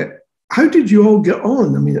 How did you all get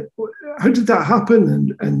on? I mean, how did that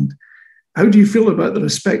happen? And how do you feel about the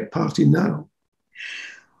Respect Party now?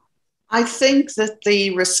 I think that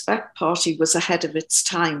the Respect Party was ahead of its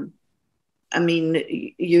time. I mean,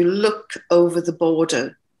 you look over the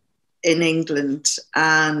border in England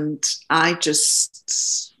and I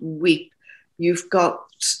just weep. You've got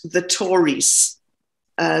the Tories,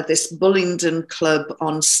 this Bullingdon club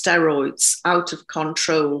on steroids, out of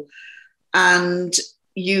control. And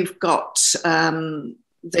you've got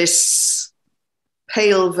this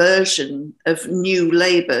pale version of New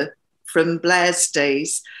Labour from Blair's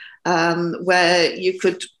days, where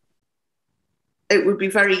it would be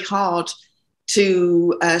very hard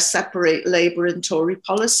to separate Labour and Tory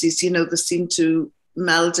policies. They seem to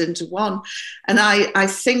meld into one. And I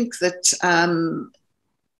think that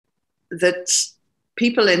that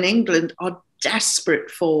people in England are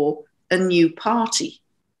desperate for a new party.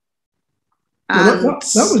 Well,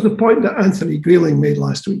 that was the point that Anthony Grayling made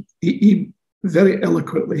last week. He very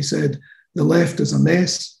eloquently said the left is a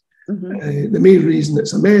mess. Mm-hmm. The main reason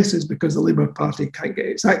it's a mess is because the Labour Party can't get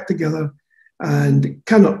its act together and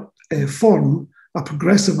cannot form a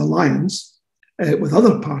progressive alliance with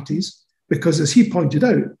other parties, because, as he pointed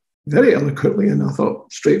out very eloquently, and I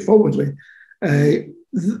thought straightforwardly,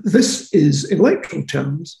 this is, in electoral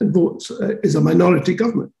terms and votes, is a minority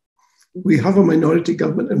government. We have a minority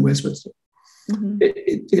government in Westminster. Mm-hmm.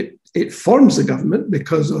 It forms the government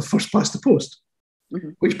because of first past the post,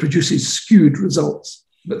 mm-hmm. which produces skewed results.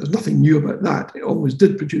 But there's nothing new about that. It always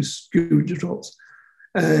did produce skewed results.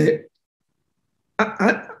 And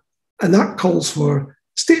that calls for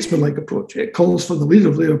statesman-like approach. It calls for the leader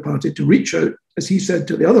of the Labour Party to reach out, as he said,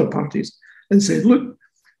 to the other parties and say, look,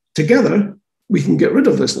 together we can get rid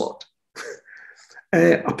of this lot.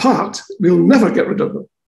 Apart, we'll never get rid of them.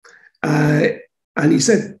 And he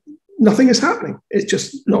said, nothing is happening. It's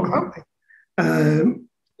just not happening.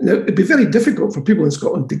 Now, it'd be very difficult for people in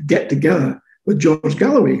Scotland to get together with George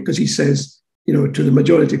Galloway, because he says, to the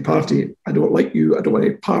majority party, I don't like you, I don't want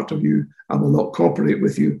any part of you, I will not cooperate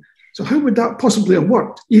with you. So how would that possibly have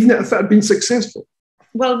worked, even if it had been successful?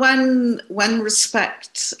 Well, when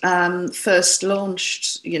Respect first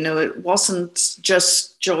launched, it wasn't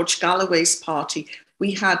just George Galloway's party.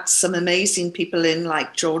 We had some amazing people in,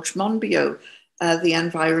 like George Monbiot, the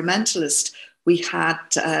environmentalist. We had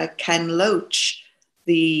Ken Loach,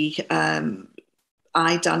 the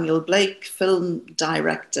Daniel Blake film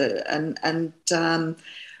director, and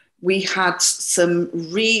we had some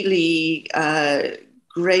really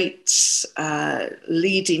great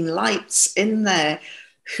leading lights in there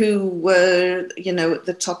who were, at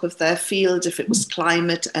the top of their field, if it was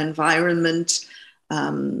climate, environment,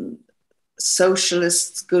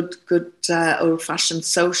 socialists, good old-fashioned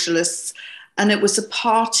socialists, and it was a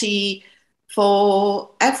party for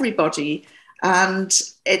everybody, and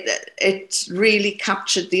it really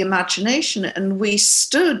captured the imagination. And we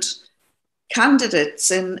stood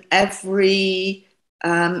candidates in every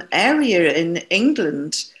area in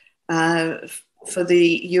England for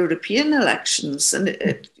the European elections, and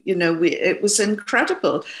it was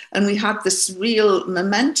incredible, and we had this real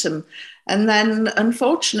momentum. And then,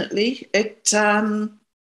 unfortunately, it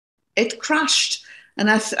crashed. And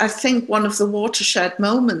I think one of the watershed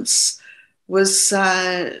moments was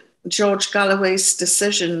George Galloway's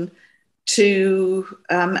decision to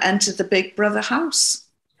enter the Big Brother house.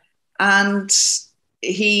 And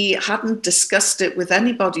he hadn't discussed it with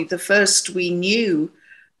anybody. The first we knew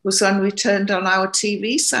was when we turned on our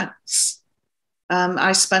TV sets.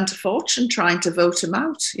 I spent a fortune trying to vote him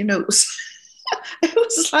out. It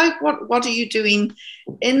was like, what are you doing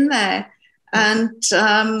in there? And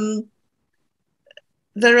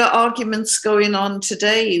there are arguments going on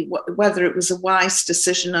today, whether it was a wise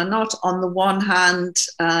decision or not. On the one hand,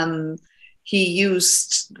 he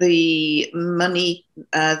used the money,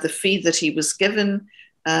 the fee that he was given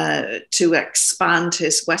to expand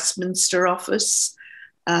his Westminster office.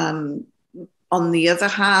 On the other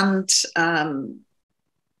hand,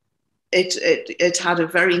 it had a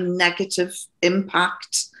very negative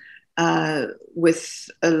impact with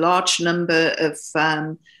a large number of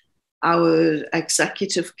our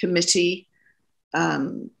executive committee.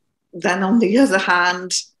 Then on the other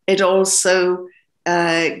hand, it also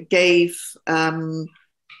gave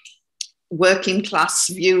working class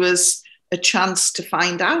viewers a chance to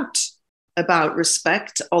find out about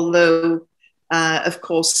Respect, although of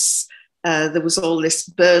course, there was all this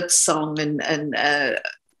bird song and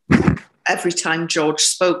every time George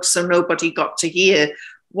spoke, so nobody got to hear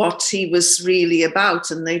what he was really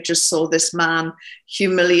about. And they just saw this man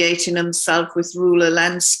humiliating himself with Rula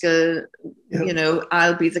Lenska,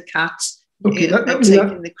 I'll be the cat,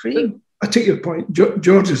 taking the cream. I take your point.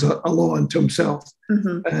 George is a law unto himself.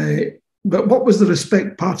 Mm-hmm. But what was the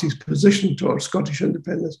Respect Party's position towards Scottish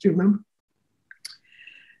independence? Do you remember?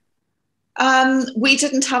 We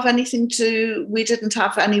didn't have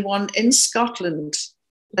anyone in Scotland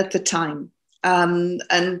at the time. And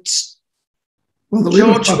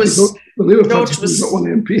George was got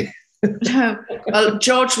one MP. Well,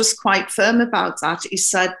 George was quite firm about that. He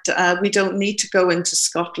said, we don't need to go into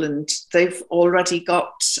Scotland. They've already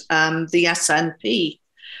got the SNP.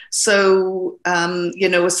 So,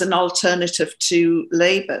 as an alternative to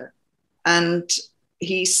Labour. And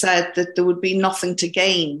he said that there would be nothing to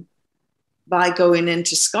gain by going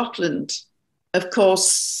into Scotland. Of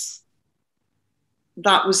course,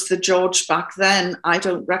 that was the George back then. I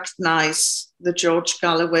don't recognise the George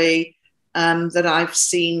Galloway that I've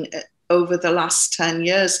seen over the last 10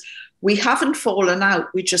 years. We haven't fallen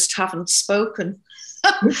out, we just haven't spoken.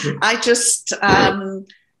 I just, the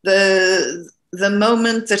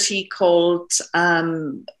moment that he called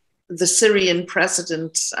the Syrian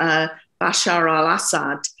president, Bashar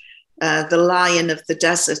al-Assad, the lion of the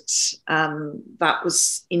desert, that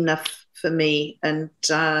was enough for me. And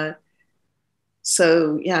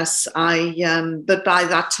so, yes, but by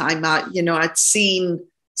that time, I'd seen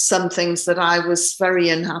some things that I was very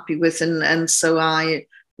unhappy with. And so I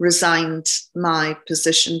resigned my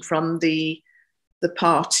position from the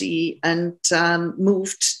party and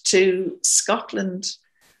moved to Scotland.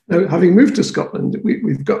 Now, having moved to Scotland,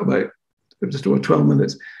 we've got about just over 12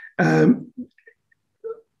 minutes.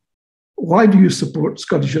 Why do you support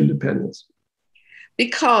Scottish independence?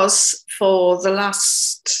 Because for the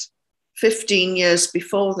last 15 years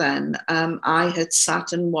before then, I had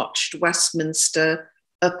sat and watched Westminster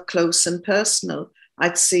up close and personal.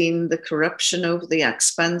 I'd seen the corruption over the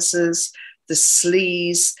expenses, the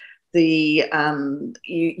sleaze,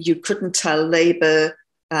 you couldn't tell Labour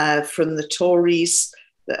from the Tories.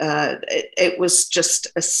 It was just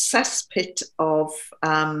a cesspit of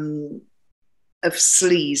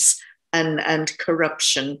sleaze and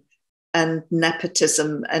corruption and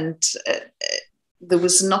nepotism, and there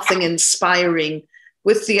was nothing inspiring,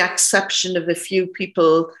 with the exception of a few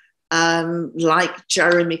people like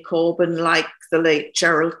Jeremy Corbyn, like the late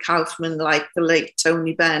Gerald Kaufman, like the late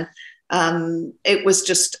Tony Benn. It was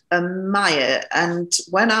just a mire. And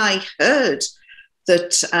when I heard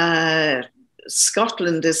that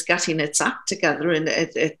Scotland is getting its act together and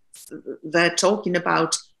they're talking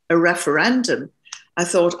about a referendum, I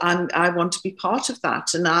thought, I want to be part of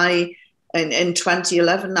that. And in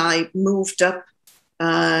 2011, I moved up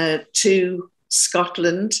to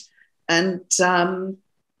Scotland and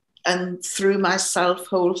threw myself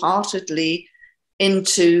wholeheartedly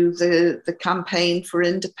into the campaign for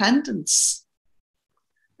independence.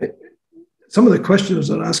 Some of the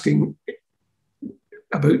questioners are asking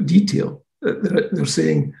about detail. They're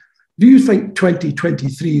saying, do you think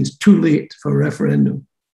 2023 is too late for a referendum,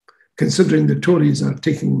 considering the Tories are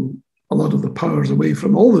taking a lot of the powers away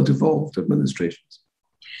from all the devolved administrations?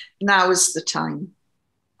 Now is the time.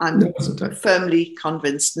 I'm firmly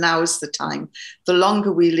convinced now is the time. The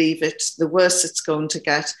longer we leave it, the worse it's going to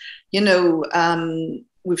get. You know,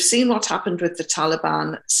 we've seen what happened with the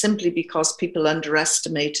Taliban simply because people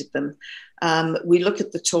underestimated them. We look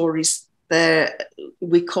at the Tories there,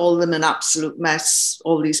 we call them an absolute mess,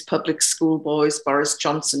 all these public school boys. Boris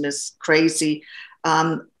Johnson is crazy,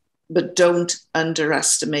 but don't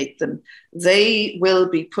underestimate them. They will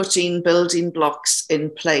be putting building blocks in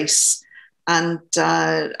place. And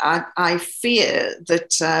I fear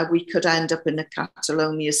that we could end up in a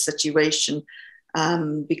Catalonia situation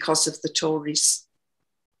because of the Tories.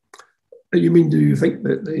 You mean, do you think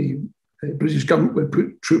that the British government would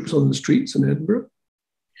put troops on the streets in Edinburgh?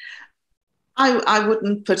 I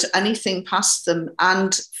wouldn't put anything past them.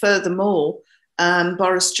 And furthermore,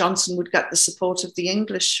 Boris Johnson would get the support of the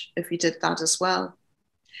English if he did that as well.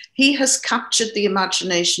 He has captured the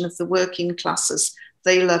imagination of the working classes.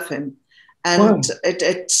 They love him. And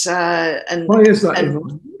why is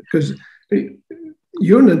that? Because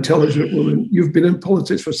you're an intelligent woman. You've been in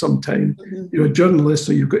politics for some time. Mm-hmm. You're a journalist,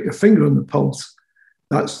 so you've got your finger on the pulse.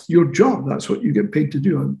 That's your job. That's what you get paid to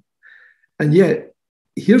do. And yet,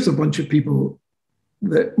 here's a bunch of people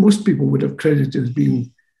that most people would have credited as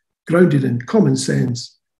being grounded in common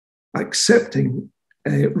sense, accepting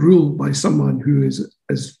rule by someone who is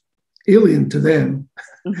as alien to them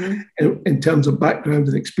in terms of background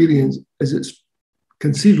and experience as it's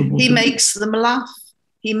conceivable. He makes them laugh.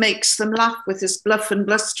 He makes them laugh with his bluff and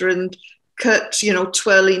bluster and Kurt, you know,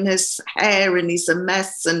 twirling his hair, and he's a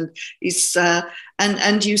mess, and he's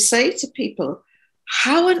and you say to people,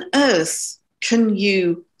 how on earth can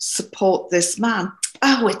you support this man?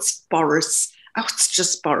 Oh, it's Boris. Oh, it's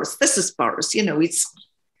just Boris. This is Boris. You know,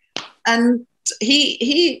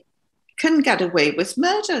 he can get away with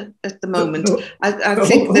murder at the moment. I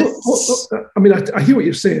think that. I mean, I hear what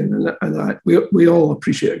you're saying, and we all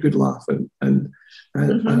appreciate a good laugh, and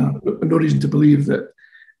no reason to believe that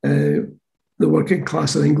the working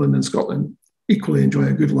class in England and Scotland equally enjoy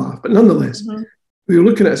a good laugh. But nonetheless, we're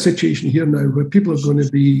looking at a situation here now where people are going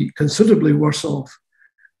to be considerably worse off.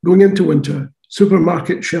 Going into winter,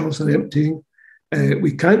 supermarket shelves are emptying.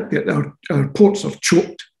 We can't get our ports are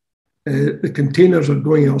choked. The containers are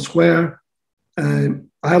going elsewhere.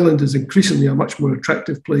 Ireland is increasingly a much more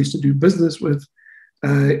attractive place to do business with.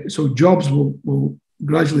 So jobs will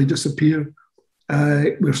gradually disappear.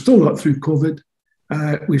 We're still not through COVID.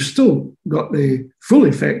 We've still got the full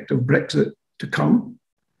effect of Brexit to come.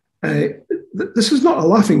 This is not a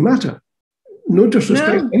laughing matter. No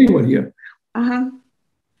disrespect to anyone here. Well,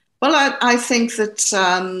 I think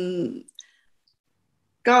that,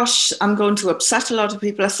 gosh, I'm going to upset a lot of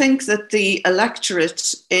people. I think that the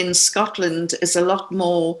electorate in Scotland is a lot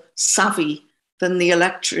more savvy than the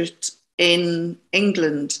electorate in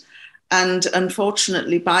England. And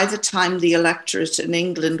unfortunately, by the time the electorate in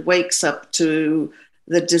England wakes up to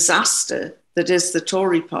the disaster that is the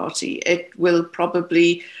Tory party, it will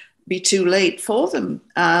probably be too late for them.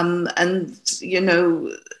 And, you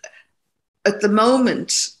know, at the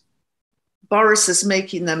moment, Boris is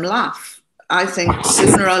making them laugh. I think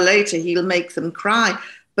sooner or later he'll make them cry.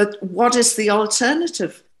 But what is the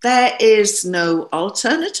alternative? There is no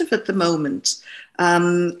alternative at the moment.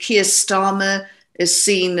 Keir Starmer is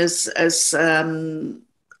seen as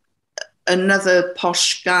another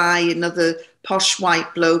posh guy, another posh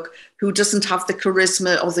white bloke who doesn't have the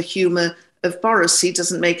charisma or the humour of Boris. He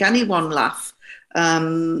doesn't make anyone laugh,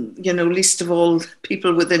 you know, least of all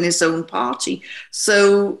people within his own party.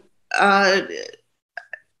 So I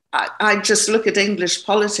just look at English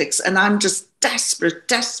politics and I'm just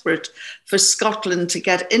desperate for Scotland to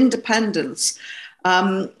get independence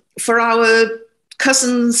for our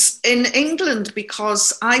cousins in England,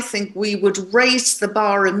 because I think we would raise the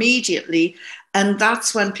bar immediately. And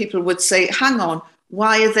that's when people would say, hang on,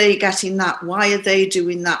 why are they getting that? Why are they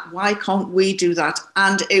doing that? Why can't we do that?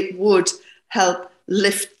 And it would help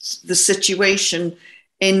lift the situation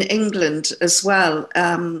in England as well.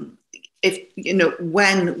 If, you know,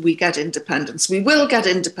 when we get independence, we will get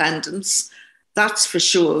independence, that's for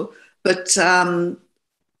sure. But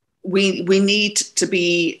we need to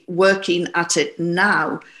be working at it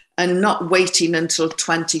now and not waiting until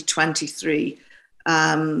 2023.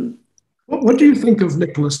 What do you think of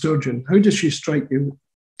Nicola Sturgeon? How does she strike you?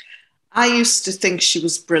 I used to think she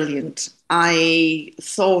was brilliant. I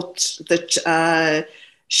thought that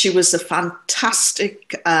she was a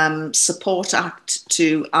fantastic support act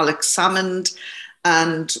to Alex Salmond.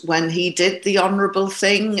 And when he did the honourable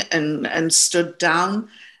thing and stood down,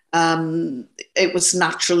 it was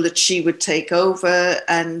natural that she would take over.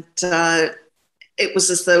 And it was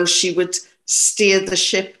as though she would steer the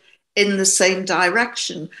ship in the same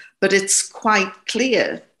direction. But it's quite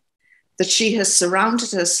clear that she has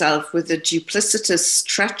surrounded herself with a duplicitous,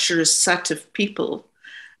 treacherous set of people.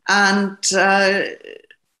 And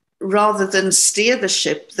rather than steer the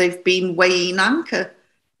ship, they've been weighing anchor.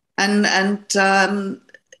 And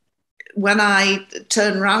when I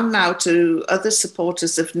turn around now to other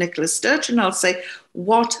supporters of Nicola Sturgeon, I'll say,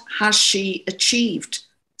 what has she achieved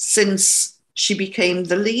since she became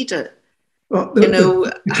the leader?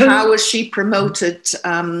 Well, how has she promoted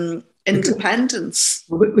independence?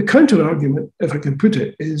 Well, the counter argument, if I can put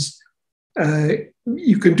it, is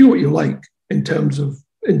you can do what you like in terms of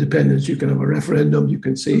independence. You can have a referendum, you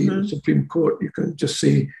can say Supreme Court, you can just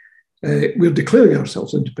say we're declaring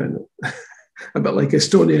ourselves independent, a bit like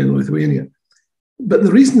Estonia and Lithuania. But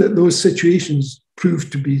the reason that those situations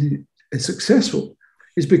proved to be successful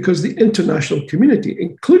is because the international community,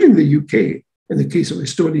 including the UK, in the case of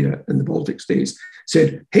Estonia and the Baltic states,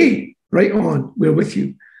 said, hey, right on, we're with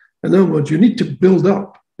you. In other words, you need to build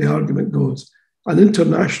up, the argument goes, an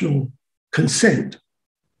international consent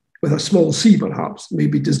with a small c perhaps,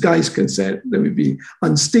 maybe disguised consent, there would be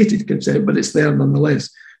unstated consent, but it's there nonetheless,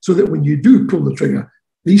 so that when you do pull the trigger,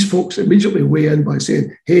 these folks immediately weigh in by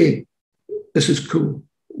saying, hey, this is cool,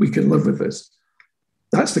 we can live with this.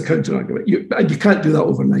 That's the counter argument. And you can't do that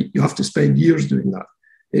overnight. You have to spend years doing that.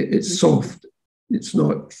 It's soft. It's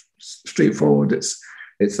not straightforward.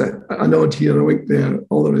 It's a nod here, a wink there,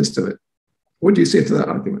 all the rest of it. What do you say to that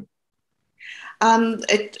argument?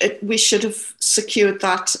 We should have secured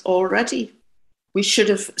that already. We should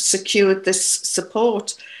have secured this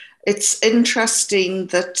support. It's interesting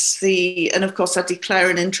that and of course I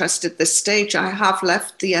declare an interest at this stage. I have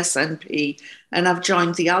left the SNP and I've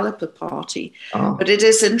joined the Alba Party. Oh. But it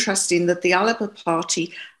is interesting that the Alba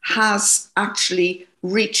Party has actually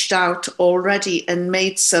reached out already and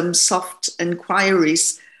made some soft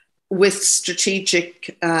inquiries with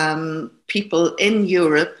strategic people in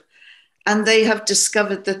Europe. And they have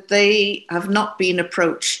discovered that they have not been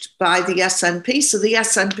approached by the SNP. So the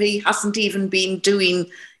SNP hasn't even been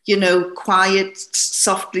doing, quiet,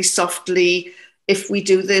 softly, if we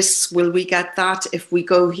do this, will we get that? If we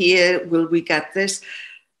go here, will we get this?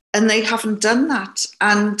 And they haven't done that.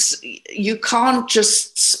 And you can't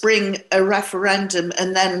just spring a referendum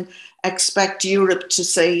and then expect Europe to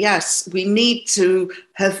say yes. We need to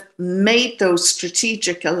have made those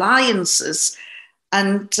strategic alliances.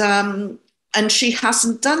 And she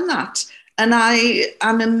hasn't done that. And I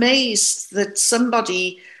am amazed that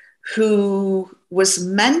somebody who was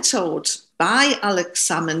mentored by Alex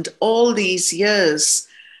Salmond all these years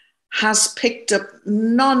has picked up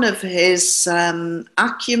none of his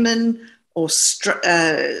acumen or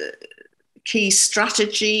key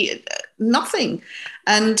strategy, nothing.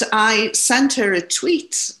 And I sent her a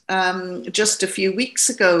tweet just a few weeks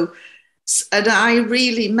ago, and I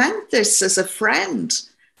really meant this as a friend.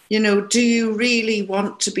 Do you really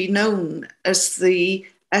want to be known as the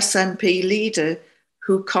SNP leader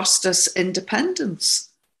who cost us independence?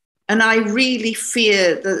 And I really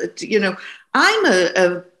fear that, I'm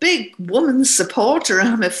a big woman supporter.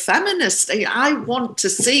 I'm a feminist. I want to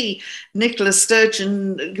see Nicola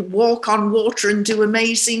Sturgeon walk on water and do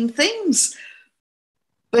amazing things.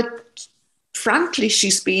 But frankly,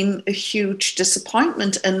 she's been a huge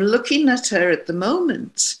disappointment. And looking at her at the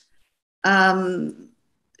moment,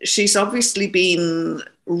 she's obviously been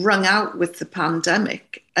wrung out with the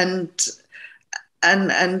pandemic, and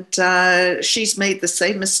she's made the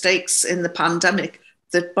same mistakes in the pandemic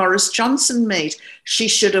that Boris Johnson made. She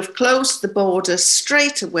should have closed the border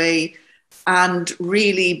straight away and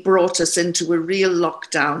really brought us into a real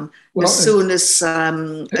lockdown as soon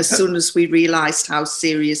as we realised how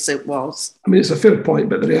serious it was. I mean, it's a fair point,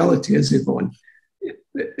 but the reality is, Yvonne,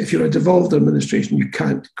 if you're a devolved administration, you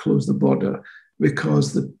can't close the border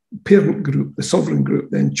because the parent group, the sovereign group,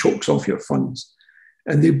 then chokes off your funds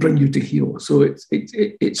and they bring you to heel. So it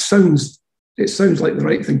sounds like the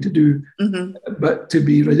right thing to do, but to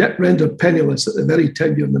be rendered penniless at the very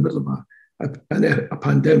time you're in the middle of a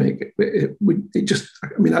pandemic, I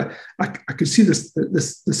could see the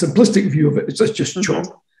simplistic view of it. It's just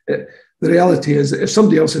chop. the reality is that if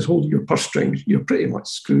somebody else is holding your purse strings, you're pretty much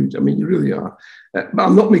screwed. I mean, you really are. But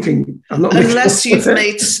unless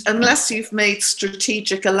you've made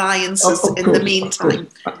strategic alliances in the meantime.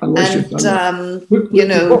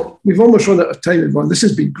 We've almost run out of time, Yvonne. This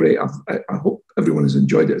has been great. I hope everyone has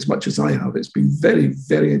enjoyed it as much as I have. It's been very,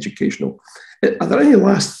 very educational. Are there any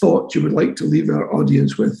last thoughts you would like to leave our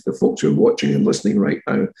audience with, the folks who are watching and listening right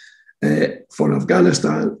now, for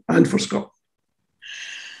Afghanistan and for Scotland?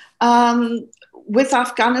 With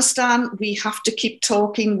Afghanistan, we have to keep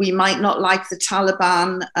talking. We might not like the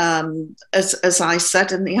Taliban. As I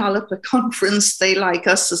said in the Aleppo conference, they like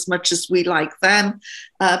us as much as we like them.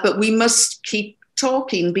 But we must keep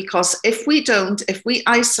talking, because if we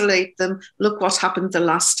isolate them, look what happened the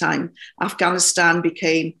last time. Afghanistan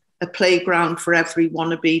became a playground for every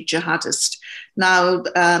wannabe jihadist. Now,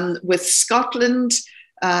 with Scotland,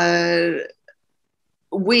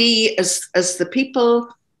 we as the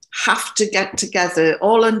people have to get together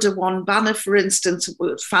all under one banner. For instance,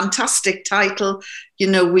 fantastic title.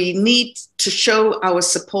 We need to show our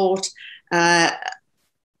support at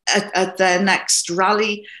their next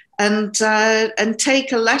rally, and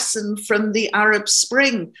take a lesson from the Arab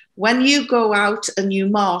Spring. When you go out and you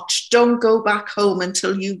march, don't go back home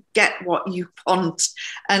until you get what you want.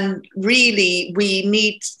 And really, we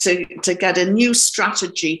need to get a new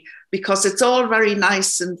strategy, because it's all very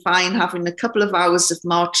nice and fine having a couple of hours of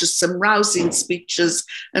marches, some rousing speeches,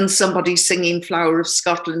 and somebody singing Flower of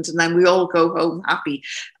Scotland, and then we all go home happy.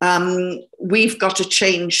 We've got to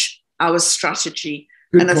change our strategy.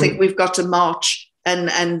 Good point. I think we've got to march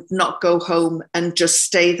and not go home and just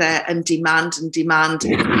stay there and demand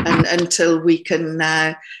until we can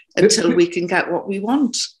get what we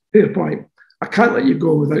want. Fair point. I can't let you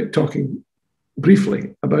go without talking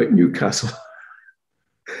briefly about Newcastle.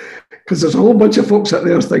 Because there's a whole bunch of folks out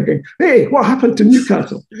there thinking, hey, what happened to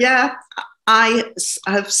Newcastle? Yeah, I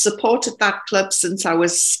have supported that club since I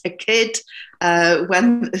was a kid,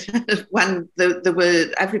 when there were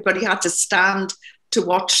everybody had to stand to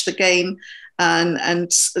watch the game,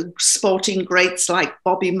 and sporting greats like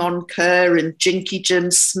Bobby Moncur and Jinky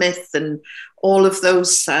Jim Smith and all of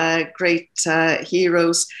those great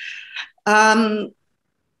heroes. The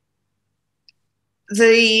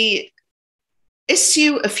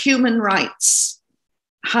issue of human rights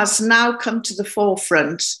has now come to the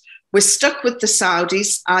forefront. We're stuck with the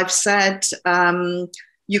Saudis. I've said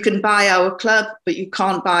you can buy our club, but you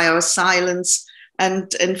can't buy our silence.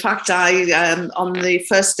 And in fact, on the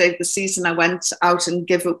first day of the season, I went out and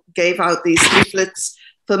gave out these leaflets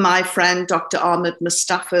for my friend, Dr. Ahmed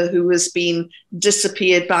Mustafa, who has been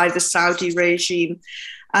disappeared by the Saudi regime.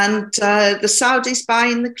 And the Saudis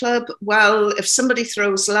buying the club, well, if somebody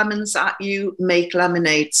throws lemons at you, make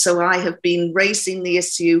lemonade. So I have been raising the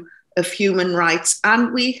issue of human rights.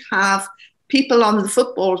 And we have people on the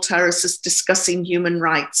football terraces discussing human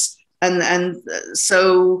rights. And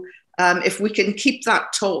so if we can keep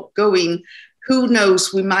that talk going, who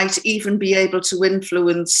knows, we might even be able to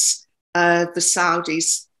influence the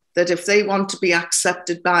Saudis, that if they want to be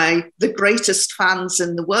accepted by the greatest fans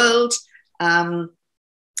in the world,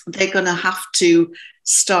 they're going to have to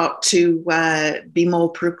start to be more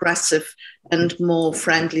progressive and more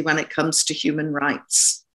friendly when it comes to human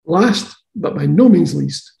rights. Last, but by no means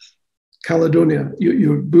least, Caledonia,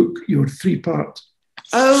 your book, your 3-part.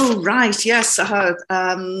 Oh, right, yes. This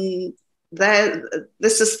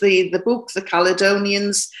is the book, The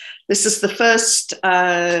Caledonians. This is the first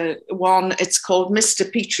one. It's called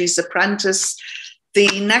Mr. Petrie's Apprentice.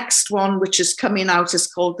 The next one, which is coming out, is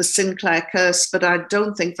called The Sinclair Curse, but I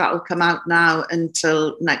don't think that'll come out now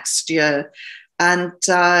until next year. And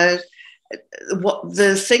what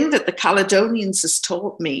the thing that the Caledonians has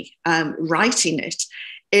taught me, writing it,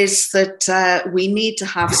 is that we need to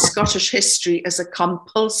have Scottish history as a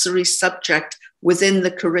compulsory subject within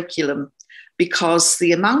the curriculum, because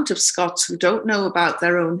the amount of Scots who don't know about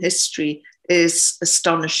their own history is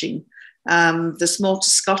astonishing. There's more to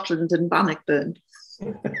Scotland than Bannockburn.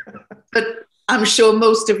 But I'm sure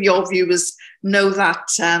most of your viewers know that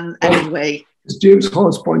anyway. As James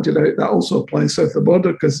Hawes pointed out, that also applies south of the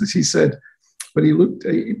border, because he said when he looked,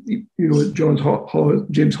 James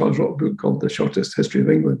Hawes wrote a book called The Shortest History of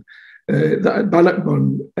England, that at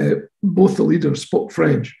Bannockburn, both the leaders spoke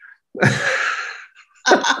French. But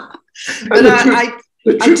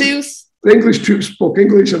the English troops spoke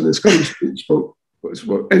English and the Scottish troops spoke.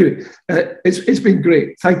 Anyway, it's been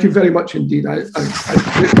great. Thank you very much indeed. I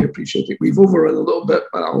greatly appreciate it. We've overrun a little bit,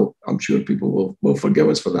 but I'm sure people will forgive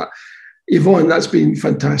us for that. Yvonne, that's been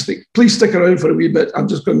fantastic. Please stick around for a wee bit. I'm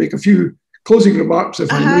just going to make a few closing remarks, if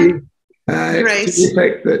I may. Great. To the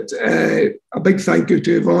effect that a big thank you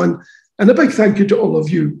to Yvonne and a big thank you to all of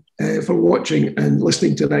you for watching and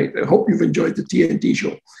listening tonight. I hope you've enjoyed the TNT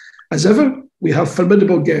show. As ever, we have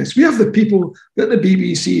formidable guests. We have the people that the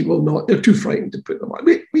BBC will not, they're too frightened to put them on.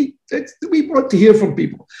 We want to hear from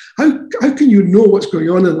people. How can you know what's going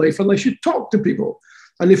on in life unless you talk to people?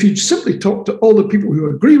 And if you simply talk to all the people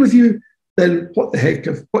who agree with you, then what the heck,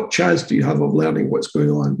 what chance do you have of learning what's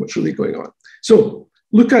going on, what's really going on? So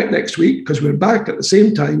look out next week, because we're back at the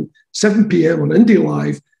same time, 7 p.m. on India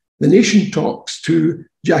Live. The Nation talks to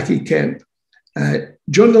Jackie Kemp,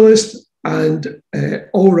 journalist and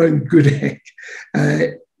all-round good egg.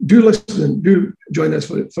 Do listen and do join us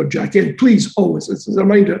for Jackie. And please, always, as a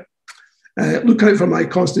reminder, look out for my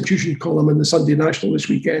Constitution column in the Sunday National this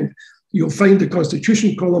weekend. You'll find the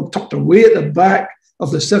Constitution column tucked away at the back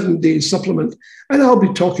of the 7-day supplement. And I'll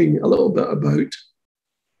be talking a little bit about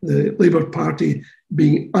the Labour Party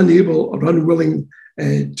being unable or unwilling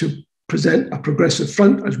to present a progressive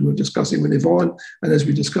front, as we were discussing with Yvonne, and as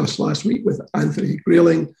we discussed last week with Anthony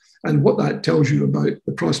Grayling, and what that tells you about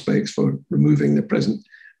the prospects for removing the present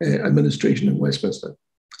administration in Westminster.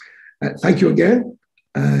 Thank you again.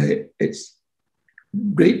 It's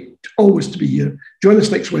great always to be here. Join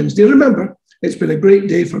us next Wednesday. Remember, it's been a great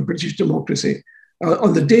day for British democracy.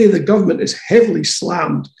 On the day the government is heavily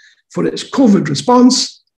slammed for its COVID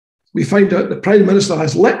response, we find out the Prime Minister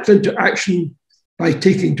has leapt into action by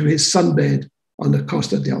taking to his sunbed on the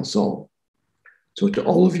Costa del Sol. So to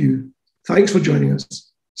all of you, thanks for joining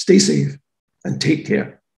us. Stay safe and take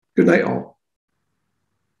care. Good night all.